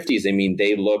 1850s, I mean,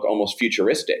 they look almost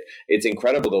futuristic. It's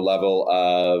incredible the level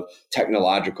of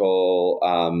technological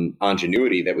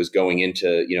ingenuity that was going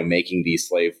into making these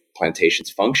slave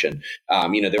plantations function.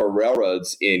 There were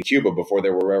railroads in Cuba before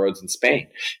there were railroads in Spain.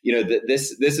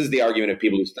 This is the argument of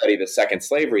people who study the second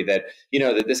slavery, that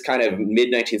that this kind of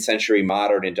mid-19th century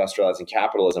modern industrializing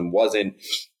capitalism wasn't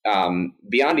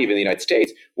beyond even the United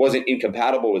States, wasn't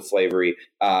incompatible with slavery.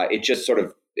 It just sort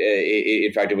of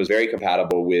in fact, it was very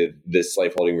compatible with this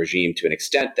slaveholding regime to an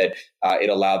extent that it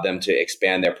allowed them to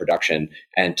expand their production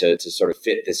and to sort of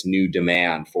fit this new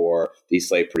demand for these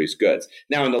slave-produced goods.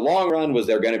 Now, in the long run, was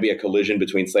there going to be a collision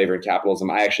between slavery and capitalism?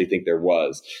 I actually think there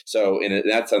was. So in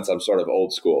that sense, I'm sort of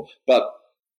old school. But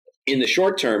in the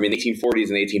short term, in the 1840s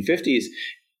and 1850s,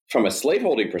 from a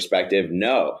slaveholding perspective,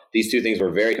 no, these two things were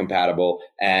very compatible,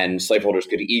 and slaveholders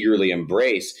could eagerly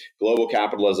embrace global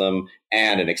capitalism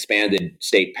and an expanded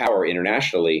state power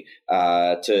internationally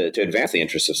to advance the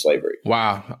interests of slavery.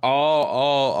 Wow,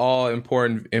 all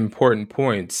important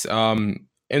points.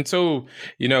 And so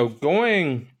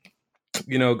going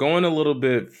a little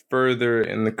bit further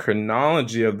in the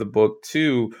chronology of the book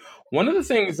too. One of the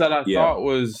things that I thought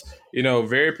was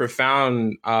very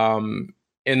profound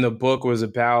in the book was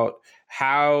about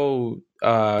how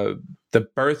the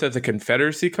birth of the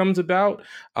Confederacy comes about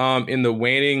in the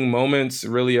waning moments,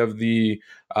 really, of the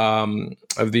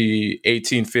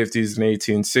 1850s and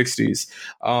 1860s.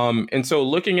 And so,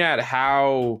 looking at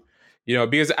how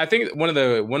because I think one of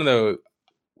the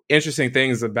interesting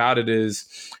things about it is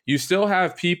you still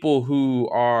have people who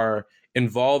are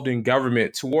involved in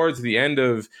government towards the end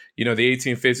of the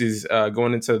 1850s,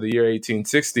 going into the year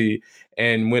 1860,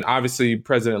 and when obviously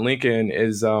President Lincoln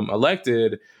is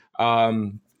elected,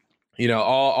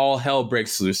 all hell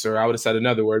breaks loose. Or I would have said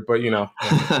another word, but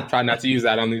try not to use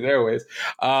that on these airways.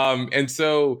 And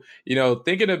so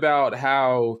thinking about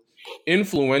how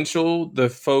influential the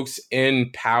folks in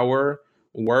power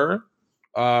were,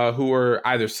 who were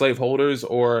either slaveholders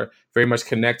or very much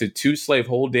connected to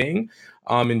slaveholding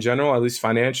in general, at least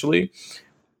financially.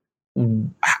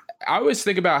 I always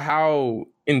think about how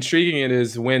intriguing it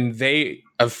is when they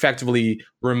effectively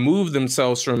remove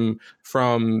themselves from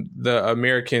the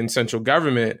American central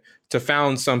government to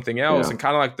found something else, and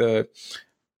kind of like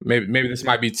maybe this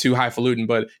might be too highfalutin,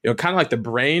 but kind of like the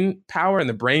brain power and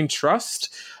the brain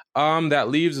trust that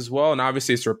leaves as well. And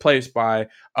obviously it's replaced by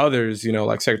others,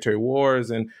 like Secretary of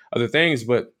Wars and other things,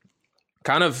 but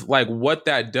kind of like what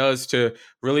that does to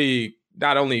really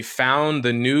not only found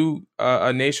the new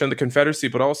nation, the Confederacy,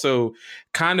 but also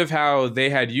kind of how they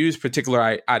had used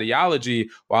particular ideology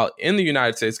while in the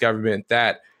United States government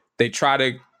that they try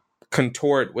to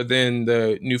contort within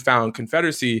the newfound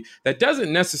Confederacy that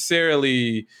doesn't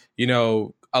necessarily,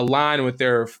 align with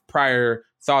their prior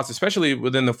thoughts, especially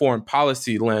within the foreign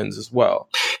policy lens as well.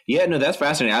 Yeah, no, that's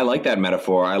fascinating. I like that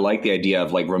metaphor. I like the idea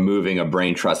of like removing a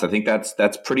brain trust. I think that's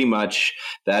pretty much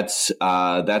like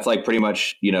pretty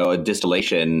much a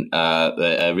distillation,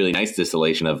 a really nice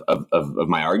distillation of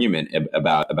my argument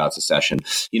about secession.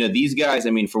 These guys.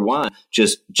 I mean, for one,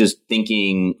 just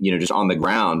thinking, just on the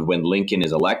ground when Lincoln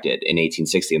is elected in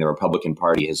 1860 and the Republican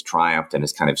Party has triumphed and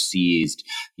has kind of seized,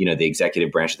 the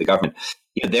executive branch of the government.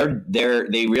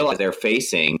 They realize they're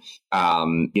facing,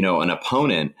 an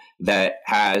opponent that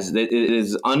is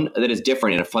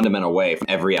different in a fundamental way from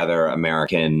every other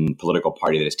American political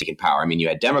party that has taken power. I mean, you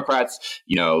had Democrats,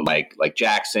 like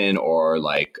Jackson or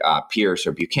like Pierce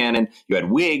or Buchanan. You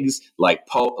had Whigs like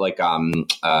Pope, like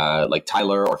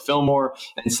Tyler or Fillmore,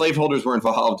 and slaveholders were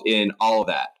involved in all of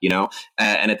that.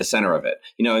 And at the center of it,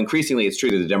 increasingly it's true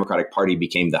that the Democratic Party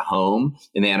became the home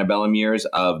in the antebellum years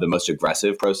of the most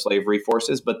aggressive pro-slavery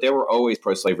forces, but there were always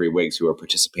pro-slavery Whigs who were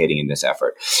participating in this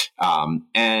effort. But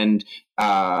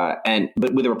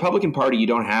with the Republican Party, you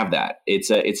don't have that.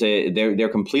 They're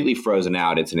completely frozen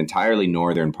out. It's an entirely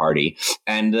northern party,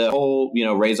 and the whole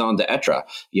raison d'etre,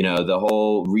 the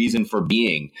whole reason for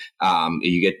being.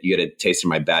 You get a taste of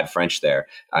my bad French there.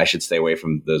 I should stay away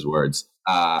from those words.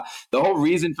 The whole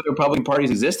reason for the Republican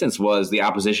Party's existence was the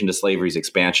opposition to slavery's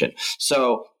expansion.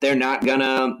 So they can't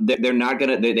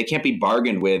be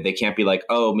bargained with. They can't be like,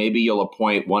 oh, maybe you'll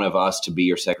appoint one of us to be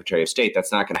your Secretary of State.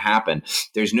 That's not going to happen.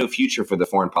 There's no future for the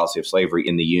foreign policy of slavery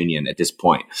in the Union at this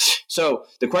point. So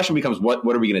the question becomes, what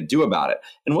are we going to do about it?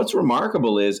 And what's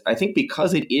remarkable is, I think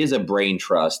because it is a brain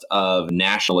trust of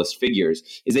nationalist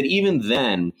figures, is that even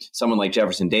then, someone like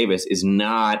Jefferson Davis is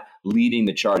not leading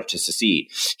the charge to secede.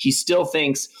 He still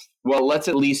thinks, well, let's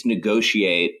at least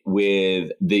negotiate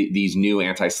with these new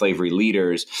anti-slavery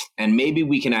leaders, and maybe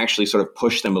we can actually sort of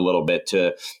push them a little bit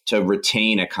to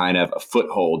retain a kind of a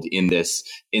foothold in this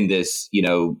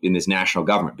national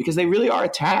government, because they really are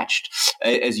attached,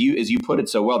 as you put it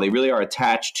so well. They really are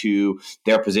attached to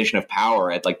their position of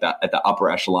power at the upper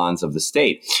echelons of the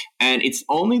state, and it's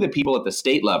only the people at the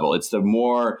state level. It's the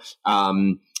more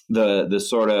the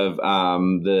sort of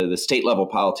the state level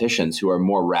politicians who are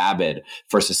more rabid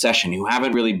for secession, who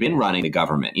haven't really been running the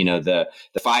government. The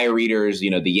fire eaters, the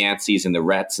Yanceys and the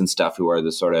Rets and stuff, who are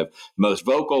the sort of most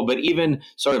vocal, but even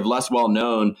sort of less well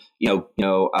known,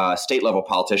 state level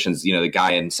politicians. The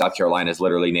guy in South Carolina is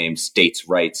literally named States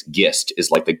Rights Gist,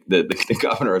 is like the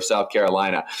governor of South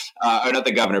Carolina, or not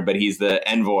the governor, but he's the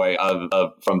envoy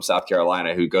from South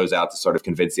Carolina who goes out to sort of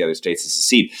convince the other states to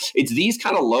secede. It's these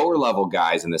kind of lower level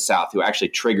guys in the South who actually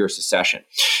trigger secession.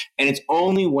 And it's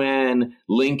only when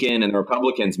Lincoln and the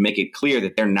Republicans make it clear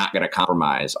that they're not going to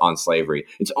compromise on slavery,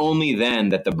 it's only then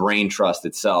that the brain trust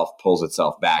itself pulls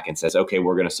itself back and says, okay,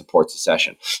 we're going to support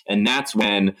secession. And that's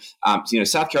when,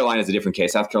 South Carolina is a different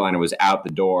case. South Carolina was out the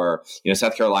door.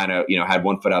 South Carolina, had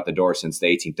one foot out the door since the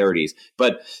 1830s.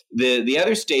 But the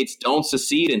other states don't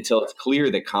secede until it's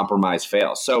clear that compromise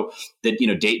fails. So that,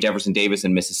 Jefferson Davis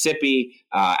in Mississippi,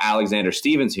 Alexander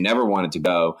Stephens, who never wanted to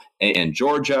go, in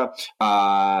Georgia,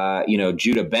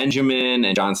 Judah Benjamin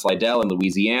and John Slidell in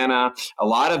Louisiana, a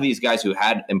lot of these guys who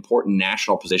had important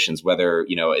national positions, whether,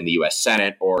 in the U.S.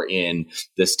 Senate or in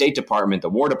the State Department, the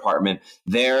War Department,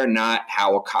 they're not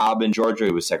Howell Cobb in Georgia,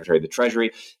 who was Secretary of the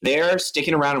Treasury. They're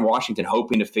sticking around in Washington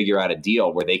hoping to figure out a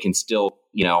deal where they can still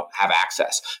have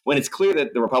access. When it's clear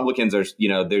that the Republicans are,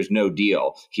 there's no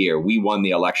deal here. We won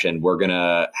the election. We're going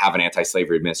to have an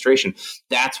anti-slavery administration.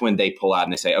 That's when they pull out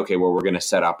and they say, okay, well, we're going to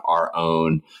set up our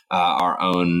own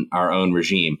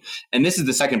regime. And this is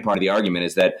the second part of the argument,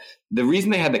 is that the reason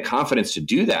they had the confidence to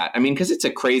do that, because it's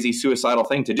a crazy suicidal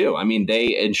thing to do.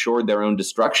 They ensured their own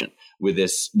destruction with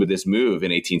this move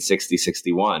in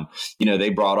 1860-61. They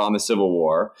brought on the Civil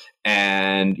War,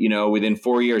 and within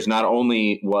 4 years, not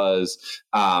only was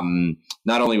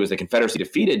the Confederacy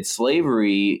defeated,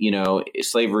 slavery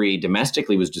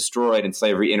domestically was destroyed, and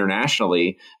slavery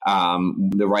internationally,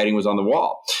 the writing was on the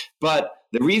wall. But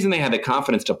the reason they had the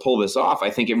confidence to pull this off, I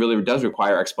think it really does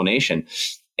require explanation.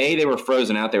 A, they were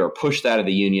frozen out. They were pushed out of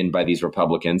the Union by these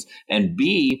Republicans. And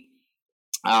B,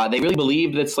 they really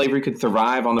believed that slavery could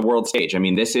thrive on the world stage.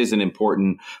 This is an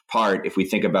important part if we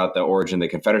think about the origin of the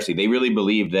Confederacy. They really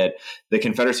believed that the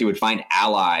Confederacy would find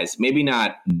allies, maybe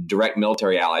not direct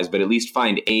military allies, but at least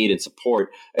find aid and support,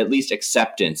 at least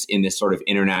acceptance in this sort of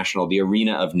the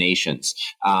arena of nations.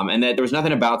 And that there was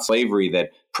nothing about slavery that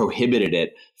prohibited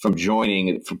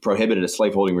a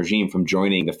slaveholding regime from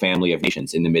joining the family of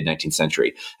nations in the mid-19th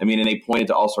century. And they pointed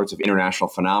to all sorts of international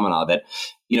phenomena that,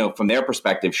 from their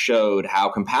perspective, showed how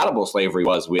compatible slavery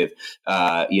was with,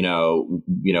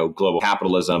 global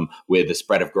capitalism, with the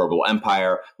spread of global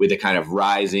empire, with the kind of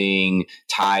rising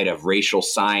tide of racial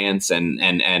science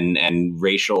and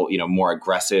racial, more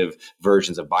aggressive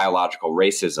versions of biological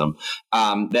racism.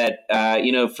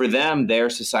 For them, their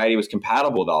society was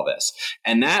compatible with all this.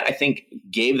 And that, I think,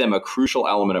 gave them a crucial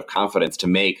element of confidence to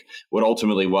make what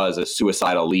ultimately was a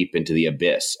suicidal leap into the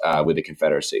abyss with the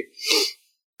Confederacy.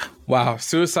 Wow,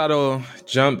 suicidal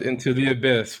jump into the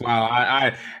abyss. Wow,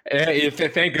 I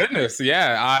thank goodness.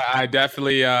 Yeah, I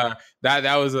definitely that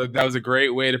was a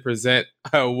great way to present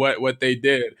what they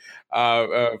did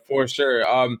for sure.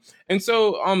 And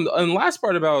so and last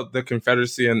part about the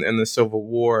Confederacy and the Civil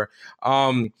War,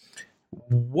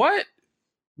 what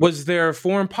was their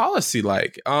foreign policy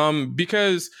like?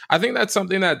 Because I think that's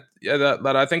something that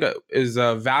I think is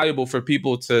valuable for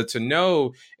people to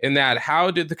know. In that,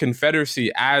 how did the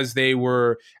Confederacy, as they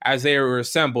were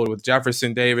assembled with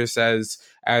Jefferson Davis as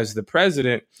the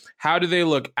president, how do they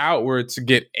look outward to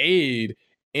get aid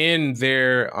in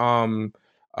their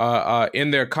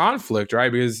conflict,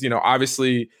 right? Because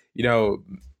obviously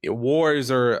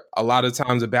wars are a lot of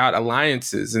times about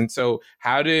alliances, and so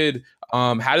how did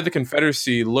the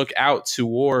Confederacy look out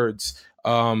towards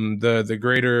the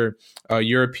greater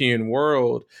European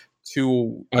world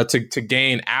to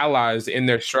gain allies in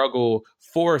their struggle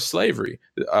for slavery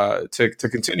to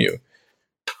continue?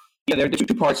 Yeah, there are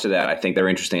two parts to that. I think they're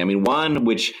interesting. One,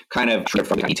 which kind of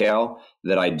from the detail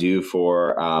that I do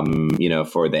for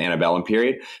the antebellum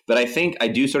period, but I think I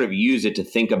do sort of use it to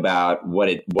think about what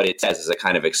it says as a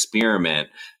kind of experiment.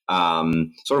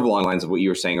 Sort of along the lines of what you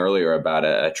were saying earlier about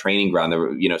a training ground,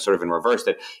 sort of in reverse,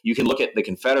 that you can look at the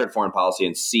Confederate foreign policy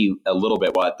and see a little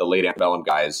bit what the late antebellum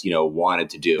guys, wanted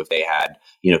to do if they had,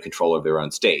 control of their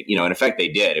own state. In effect, they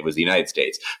did. It was the United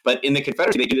States. But in the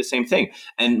Confederacy, they do the same thing.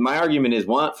 And my argument is,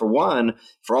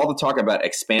 for all the talk about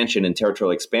expansion and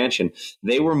territorial expansion,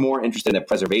 they were more interested in the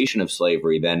preservation of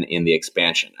slavery than in the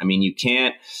expansion.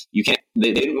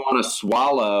 They didn't want to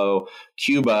swallow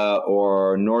Cuba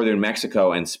or northern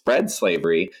Mexico and spread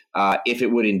slavery if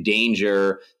it would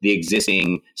endanger the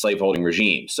existing slaveholding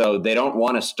regime. So they don't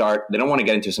want to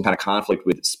get into some kind of conflict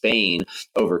with Spain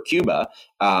over Cuba.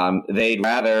 They'd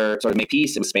rather sort of make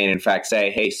peace with Spain. In fact,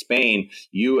 say, hey, Spain,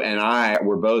 you and I,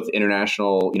 we're both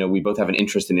international, we both have an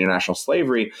interest in international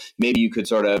slavery. Maybe you could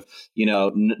sort of,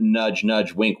 nudge,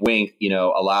 nudge, wink, wink,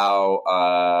 allow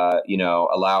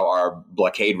our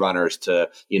blockade runners to,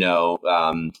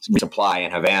 resupply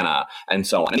in Havana and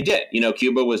so on. And they did.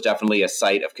 Cuba was definitely a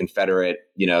site of Confederate,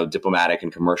 diplomatic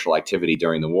and commercial activity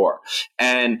during the war.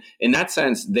 And in that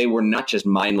sense, they were not just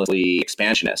mindlessly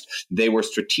expansionist. They were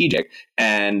strategic,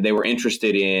 and they were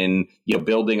interested in,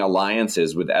 building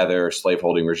alliances with other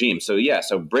slaveholding regimes.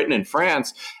 So Britain and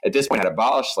France at this point had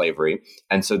abolished slavery.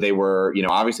 And so they were,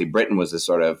 obviously Britain was this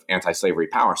sort of anti-slavery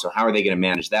power. So how are they going to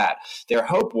manage that? Their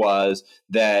hope was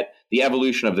that the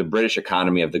evolution of the British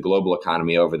economy, of the global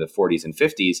economy over the 40s and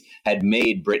 50s had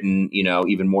made Britain,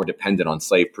 even more dependent on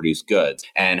slave-produced goods.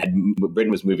 And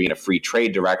Britain was moving in a free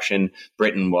trade direction.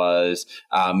 Britain was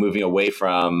moving away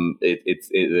from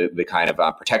the kind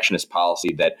of protectionist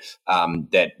policy that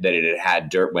it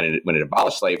had when it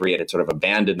abolished slavery. It had sort of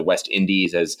abandoned the West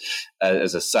Indies as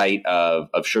a site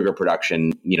of sugar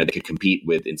production, that could compete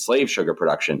with enslaved sugar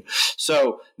production.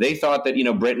 So they thought that,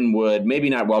 Britain would maybe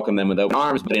not welcome them with open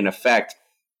arms, but in effect,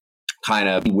 kind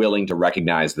of be willing to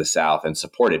recognize the South and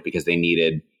support it because they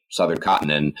needed Southern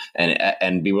cotton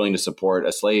and be willing to support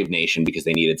a slave nation because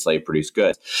they needed slave-produced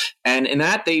goods. And in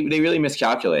that, they really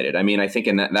miscalculated. I mean, I think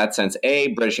in that sense, A,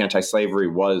 British anti-slavery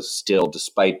was still,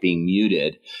 despite being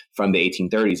muted from the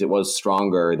 1830s, it was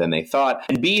stronger than they thought.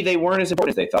 And B, they weren't as important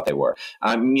as they thought they were.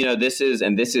 This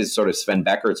is sort of Sven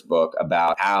Beckert's book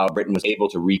about how Britain was able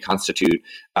to reconstitute,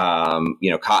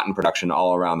 cotton production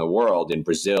all around the world, in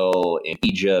Brazil, in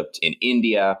Egypt, in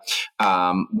India,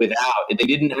 they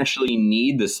didn't actually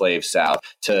need the slave South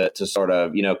to sort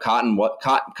of,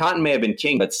 cotton may have been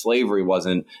king, but slavery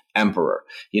wasn't emperor,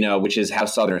 which is how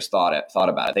Southerners thought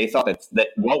about it. They thought that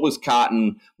what was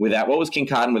King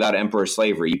Cotton without emperor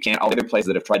slavery? All the other places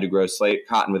that have tried to grow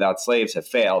cotton without slaves have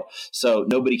failed. So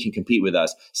nobody can compete with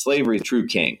us. Slavery is the true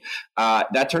king.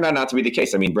 That turned out not to be the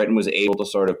case. I mean, Britain was able to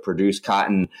sort of produce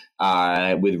cotton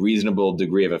with reasonable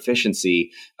degree of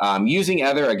efficiency, using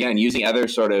other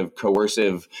sort of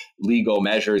coercive legal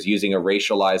measures, using a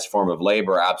racialized form of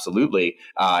labor, absolutely,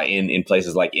 in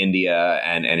places like India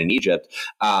and in Egypt.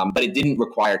 But it didn't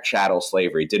require chattel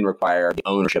slavery. It didn't require the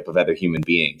ownership of other human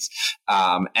beings.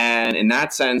 And in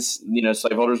that sense,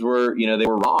 slaveholders were, they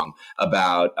were wrong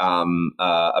about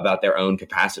their own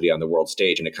capacity on the world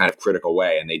stage in a kind of critical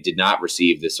way. And they did not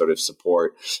receive this sort of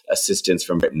support, assistance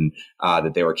from Britain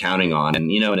that they were counting on.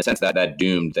 And, in a sense that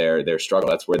doomed their struggle.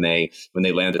 That's when they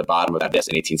landed at the bottom of that abyss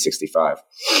in 1865.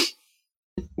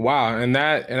 Wow. And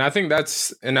I think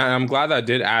I'm glad that I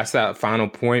did ask that final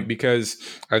point, because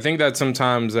I think that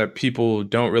sometimes that people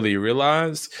don't really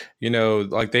realize,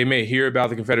 like they may hear about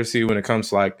the Confederacy when it comes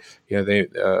to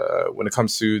when it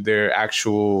comes to their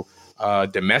actual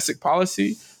domestic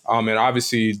policy. And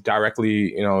obviously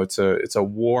directly, it's a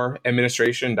war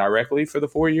administration directly for the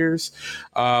 4 years.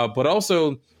 But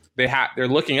also they're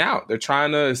looking out. They're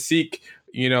trying to seek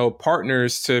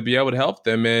partners to be able to help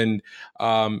them. And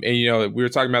we were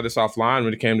talking about this offline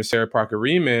when it came to Sarah Parker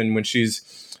Remond, when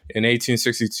she's in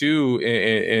 1862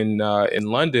 in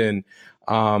London,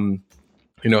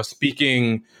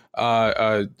 speaking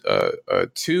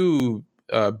to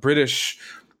British,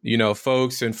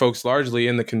 folks largely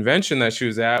in the convention that she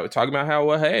was at, talking about how,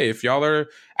 well, hey, if y'all are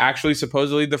actually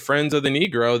supposedly the friends of the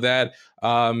Negro, that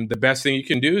the best thing you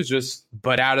can do is just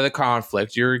butt out of the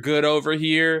conflict. You're good over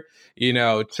here.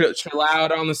 Chill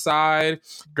out on the side,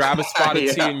 grab a spot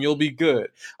of tea, and you'll be good.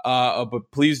 But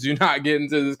please do not get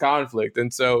into this conflict.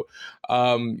 And so,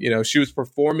 she was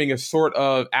performing a sort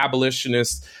of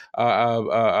abolitionist,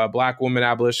 a Black woman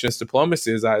abolitionist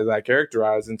diplomacy, as I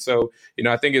characterize. And so,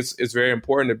 I think it's very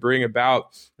important to bring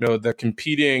about, the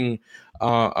competing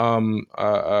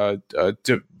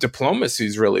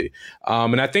diplomacies, really.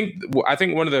 And I think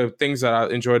one of the things that I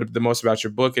enjoyed the most about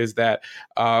your book is that,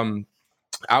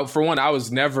 I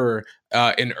was never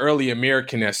an early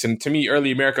Americanist. And to me,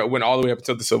 early America went all the way up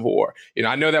until the Civil War.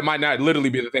 I know that might not literally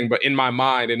be the thing, but in my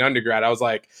mind in undergrad, I was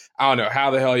like, I don't know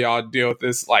how the hell y'all deal with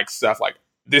this stuff. Like,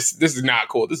 this is not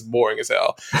cool. This is boring as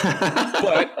hell.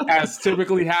 But as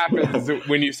typically happens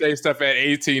when you say stuff at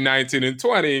 18, 19, and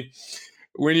 20,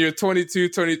 when you're 22,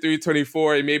 23,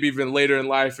 24, and maybe even later in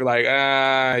life, you're like,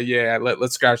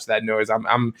 let's scratch that noise.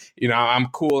 I'm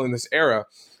cool in this era.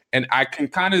 And I can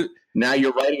kind of Now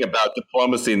you're writing about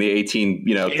diplomacy in the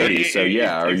 30s. So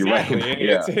yeah, are you right?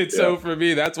 Yeah, so for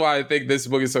me, that's why I think this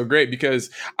book is so great, because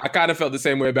I kind of felt the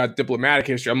same way about diplomatic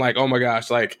history. I'm like, oh my gosh,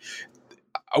 like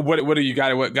what do you got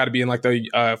to be in like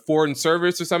the foreign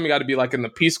service or something? You got to be like in the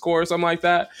Peace Corps or something like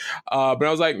that. But I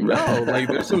was like, no, like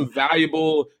there's some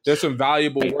valuable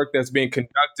work that's being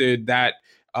conducted that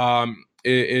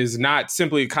is not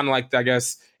simply kind of like, I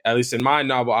guess, at least in my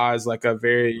novel eyes, like a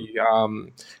very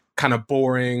kind of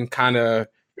boring, kind of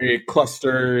very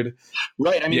clustered.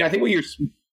 Right. I mean, I think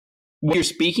what you're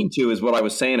speaking to is what I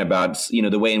was saying about,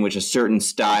 the way in which a certain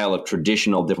style of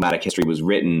traditional diplomatic history was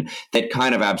written that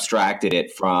kind of abstracted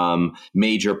it from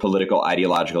major political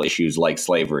ideological issues like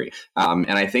slavery. And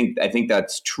I think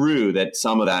that's true, that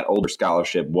some of that older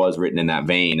scholarship was written in that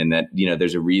vein, and that,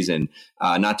 there's a reason,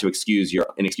 not to excuse your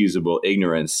inexcusable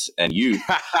ignorance and youth.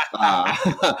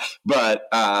 But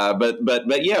I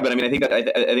mean, I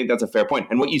think that's a fair point.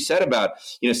 And what you said about,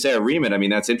 Sarah Riemann, I mean,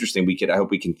 that's interesting. I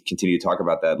hope we can continue to talk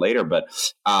about that later. But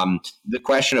the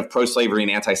question of pro-slavery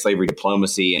and anti-slavery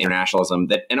diplomacy and internationalism,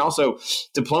 and also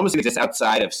diplomacy exists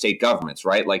outside of state governments,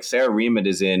 right? Like Sarah Riemann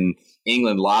is in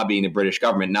England lobbying the British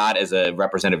government, not as a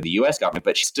representative of the U.S. government,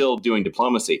 but she's still doing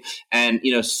diplomacy. And,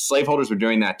 slaveholders were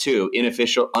doing that too,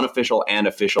 unofficial and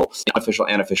official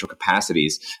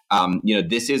capacities.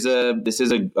 This is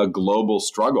a global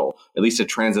struggle, at least a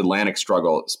transatlantic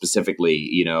struggle, specifically,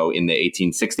 in the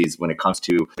 1860s when it comes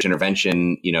to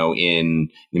intervention, in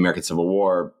the American Civil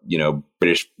War,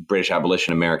 British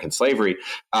abolition, American slavery,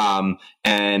 and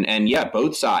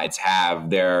both sides have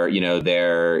their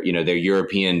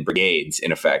European brigades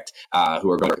in effect, who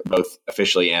are going both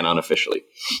officially and unofficially.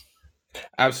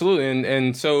 Absolutely,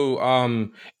 and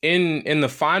so in the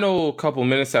final couple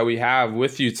minutes that we have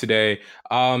with you today,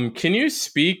 can you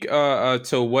speak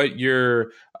to what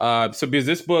your because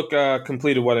this book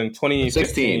completed in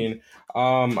 2016.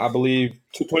 I believe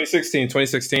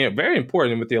 2016, very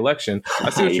important with the election. I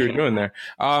see what you were doing there.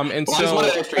 I just want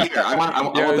that extra year. I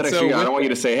want that extra year. I don't want you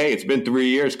to say, hey, it's been 3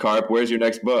 years, Carp. Where's your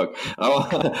next book?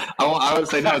 I would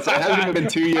say, no, it hasn't even been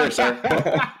 2 years, sir.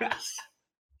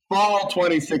 Fall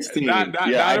 2016.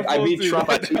 I beat Trump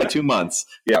by 2 months.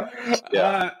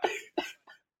 Yeah.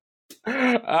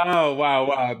 Oh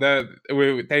wow!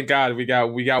 Thank God we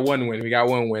got one win. We got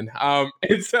one win.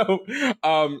 And so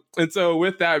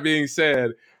with that being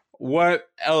said, what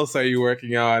else are you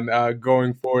working on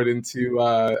going forward into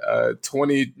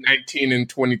 2019 and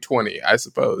 2020? I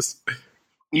suppose.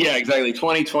 Yeah, exactly.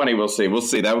 2020, we'll see.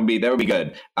 That would be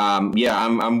good.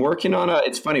 I'm working on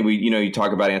it's funny. You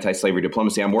talk about anti-slavery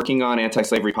diplomacy. I'm working on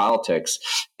anti-slavery politics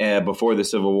before the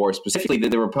Civil War, specifically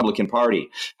the Republican Party.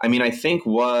 I mean, I think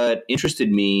what interested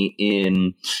me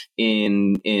in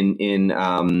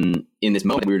this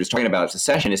moment we were just talking about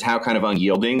secession is how kind of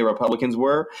unyielding the Republicans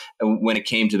were when it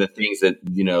came to the things that,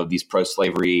 these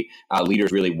pro-slavery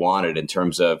leaders really wanted in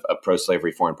terms of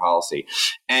pro-slavery foreign policy.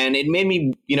 And it made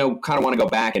me, kind of want to go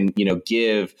back and,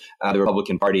 give the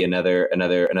Republican Party another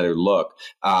look.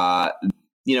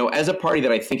 As a party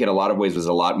that I think in a lot of ways was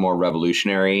a lot more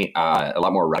revolutionary, a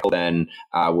lot more radical than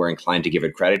we're inclined to give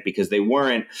it credit, because they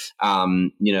weren't,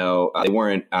 the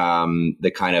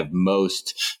kind of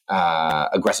most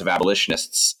aggressive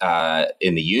abolitionists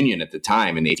in the Union at the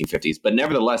time in the 1850s. But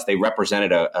nevertheless, they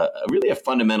represented a really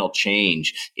fundamental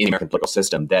change in the American political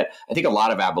system that I think a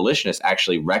lot of abolitionists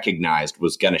actually recognized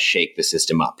was going to shake the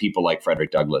system up. People like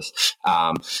Frederick Douglass,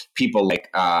 people like,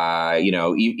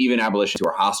 even abolitionists who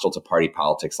were hostile to party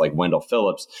politics like Wendell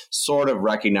Phillips sort of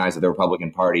recognized that the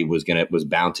Republican Party was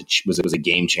a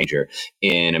game changer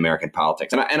in American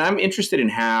politics. And I'm interested in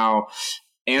how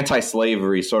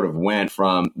anti-slavery sort of went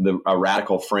from a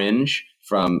radical fringe,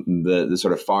 from the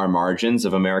sort of far margins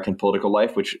of American political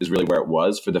life, which is really where it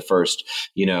was for the first,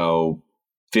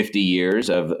 50 years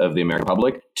of the American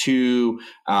Republic, to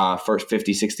first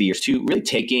 50, 60 years, to really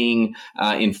taking,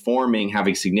 informing,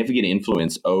 having significant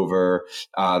influence over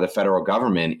the federal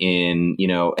government in,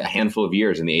 a handful of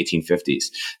years in the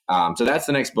 1850s. So that's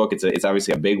the next book. It's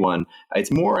obviously a big one.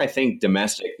 It's more, I think,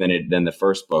 domestic than the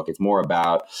first book. It's more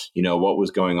about, what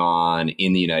was going on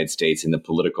in the United States in the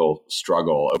political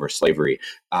struggle over slavery.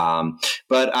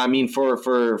 But I mean, for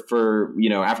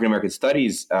African American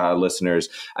studies listeners,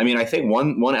 I mean, I think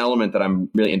one element that I'm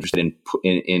really interested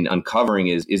in uncovering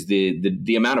is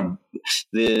the amount of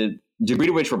the degree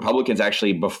to which Republicans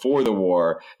actually, before the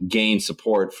war, gained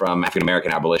support from African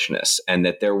American abolitionists, and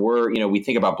that there were, we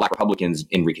think about Black Republicans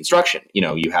in Reconstruction.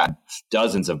 You had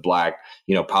dozens of Black,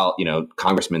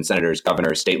 congressmen, senators,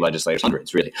 governors, state legislators,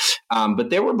 hundreds, really. But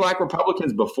there were Black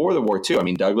Republicans before the war too. I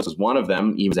mean, Douglas was one of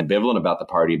them. He was ambivalent about the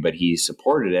party, but he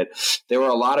supported it. There were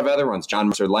a lot of other ones. John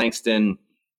Mercer Langston.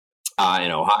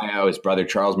 In Ohio, his brother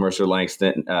Charles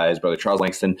Langston.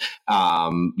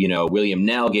 William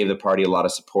Nell gave the party a lot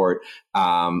of support.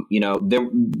 The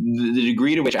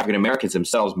degree to which African Americans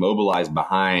themselves mobilized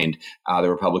behind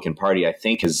the Republican Party, I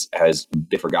think, has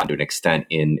been forgotten to an extent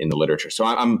in the literature. So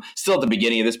I'm still at the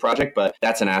beginning of this project, but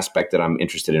that's an aspect that I'm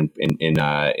interested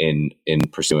in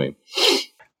pursuing.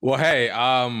 Well, hey.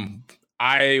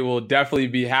 I will definitely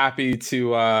be happy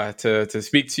to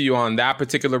speak to you on that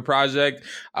particular project,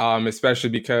 especially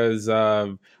because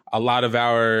a lot of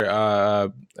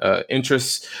our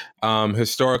interests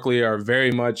historically are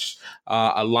very much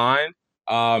aligned.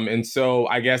 And so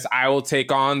I guess I will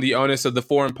take on the onus of the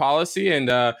foreign policy, and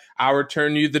I'll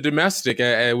return you the domestic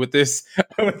with this.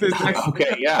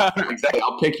 Okay, yeah, exactly.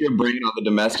 I'll pick your brain on the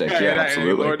domestic. Yeah,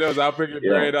 absolutely. Lord knows, I'll pick your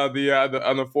brain on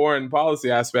the foreign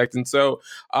policy aspect. And so,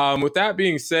 with that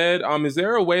being said, is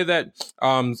there a way that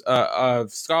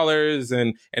scholars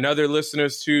and other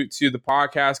listeners to the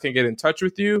podcast can get in touch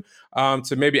with you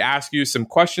to maybe ask you some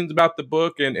questions about the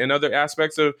book and other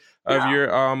aspects of your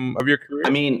career? I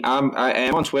mean, I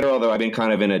am on Twitter, although I've been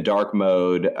kind of in a dark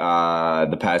mode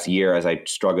the past year as I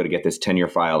struggle to get this tenure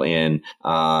file in.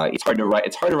 It's hard to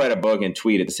write a book and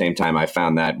tweet at the same time. I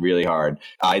found that really hard.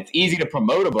 It's easy to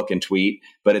promote a book and tweet,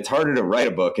 but it's harder to write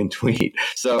a book and tweet.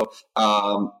 So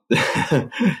yeah,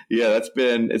 it's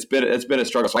been a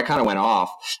struggle. So I kind of went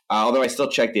off, although I still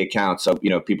check the account. So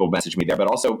people message me there, but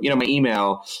also my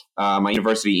email, my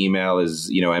university email is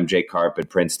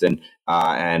mjkarp@Princeton,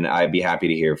 and I'd be happy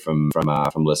to hear from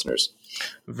listeners.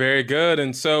 Very good.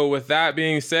 And so with that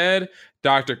being said,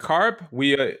 Dr. Karp,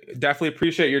 we definitely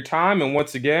appreciate your time. And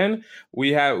once again,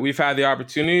 we've had the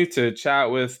opportunity to chat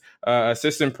with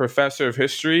Assistant Professor of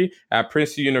History at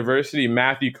Princeton University,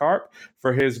 Matthew Karp,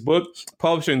 for his book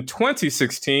published in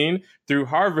 2016 through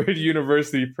Harvard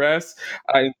University Press,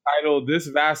 entitled This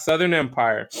Vast Southern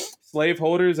Empire,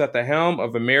 Slaveholders at the Helm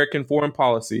of American Foreign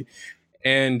Policy.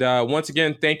 And once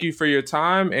again, thank you for your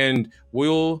time. And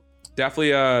we'll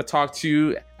definitely talk to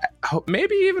you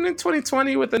maybe even in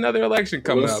 2020 with another election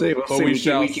coming up. We'll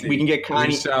see. We can get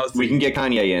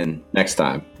Kanye in next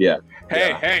time. Yeah.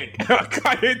 Hey,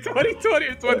 Kanye 2020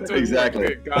 or 2020.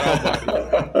 Exactly.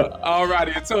 All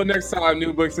righty. Until next time,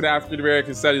 New Books in African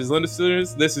American Studies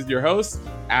listeners, this is your host,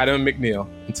 Adam McNeil.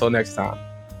 Until next time.